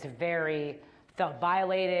felt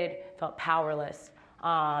violated, felt powerless.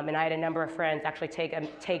 And I had a number of friends actually take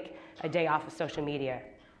a day off of social media.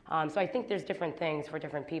 So I think there's different things for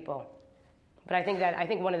different people. But I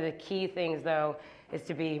think one of the key things, though, is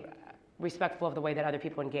to be respectful of the way that other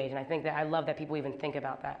people engage. And I love that people even think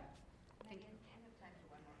about that.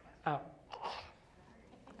 Oh.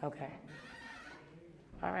 Okay.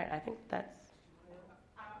 All right, I think that's...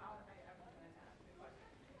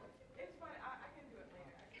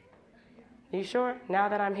 You sure? Now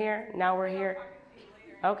that I'm here? Now we're here?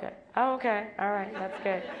 Okay. Oh, okay. All right, that's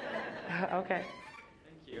good. Okay.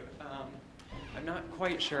 Thank you. I'm not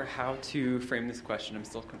quite sure how to frame this question. I'm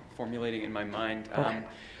still formulating it in my mind. Okay.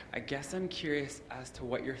 I guess I'm curious as to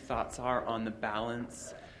what your thoughts are on the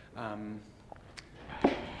balance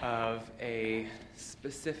of a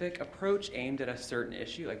specific approach aimed at a certain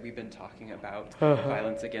issue, like we've been talking about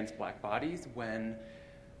violence against black bodies, when,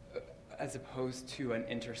 as opposed to an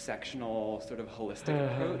intersectional sort of holistic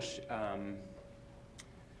approach,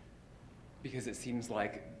 because it seems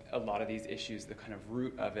like a lot of these issues, the kind of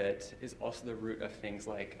root of it is also the root of things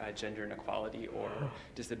like gender inequality or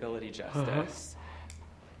disability justice.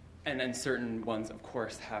 And then certain ones, of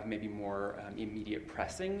course, have maybe more immediate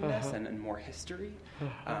pressingness and more history.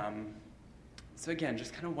 So again,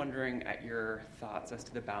 just kind of wondering at your thoughts as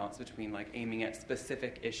to the balance between like aiming at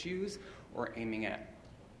specific issues or aiming at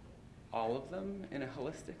all of them in a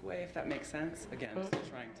holistic way, if that makes sense. Again, still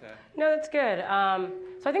trying to... No, that's good.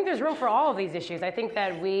 So I think there's room for all of these issues. I think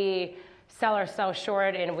that we sell ourselves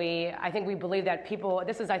short, and I think we believe that people,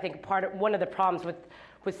 this is, I think, one of the problems with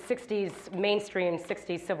mainstream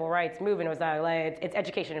 60s civil rights movement was that it's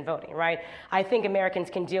education and voting, right? I think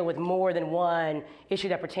Americans can deal with more than one issue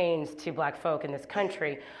that pertains to black folk in this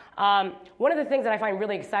country. One of the things that I find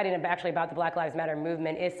really exciting about the Black Lives Matter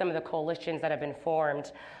movement is some of the coalitions that have been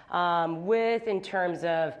formed in terms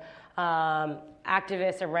of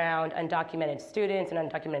activists around undocumented students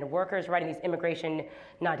and undocumented workers, right, in these immigration,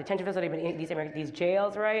 not detention facilities, but in these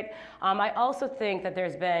jails, right? I also think that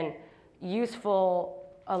there's been useful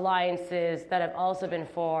alliances that have also been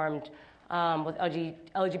formed with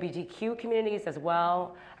LGBTQ communities as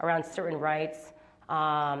well around certain rights.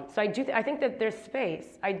 So I think that there's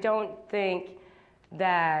space. I don't think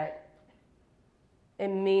that it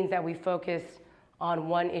means that we focus on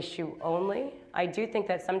one issue only. I do think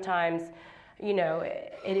that sometimes,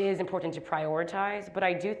 it is important to prioritize, but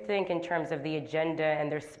I do think in terms of the agenda and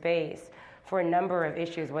their space for a number of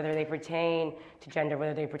issues, whether they pertain to gender,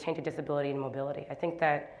 whether they pertain to disability and mobility. I think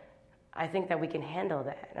that we can handle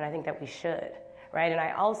that, and I think that we should, right? And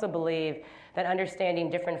I also believe that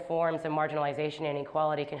understanding different forms of marginalization and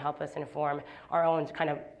inequality can help us inform our own kind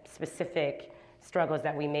of specific struggles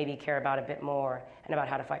that we maybe care about a bit more and about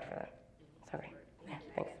how to fight for them. So great. Yeah,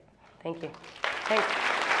 thanks. Thank you. Thanks.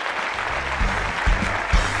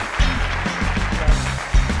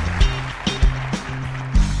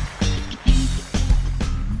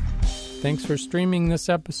 Thanks for streaming this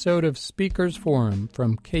episode of Speakers Forum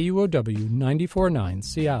from KUOW 94.9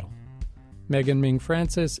 Seattle. Megan Ming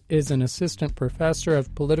Francis is an assistant professor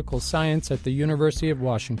of political science at the University of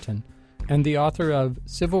Washington and the author of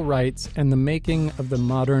Civil Rights and the Making of the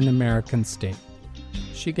Modern American State.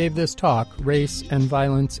 She gave this talk, Race and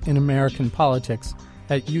Violence in American Politics,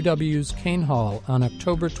 at UW's Kane Hall on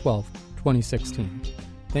October 12, 2016.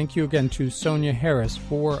 Thank you again to Sonia Harris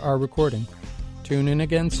for our recording. Tune in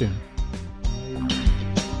again soon.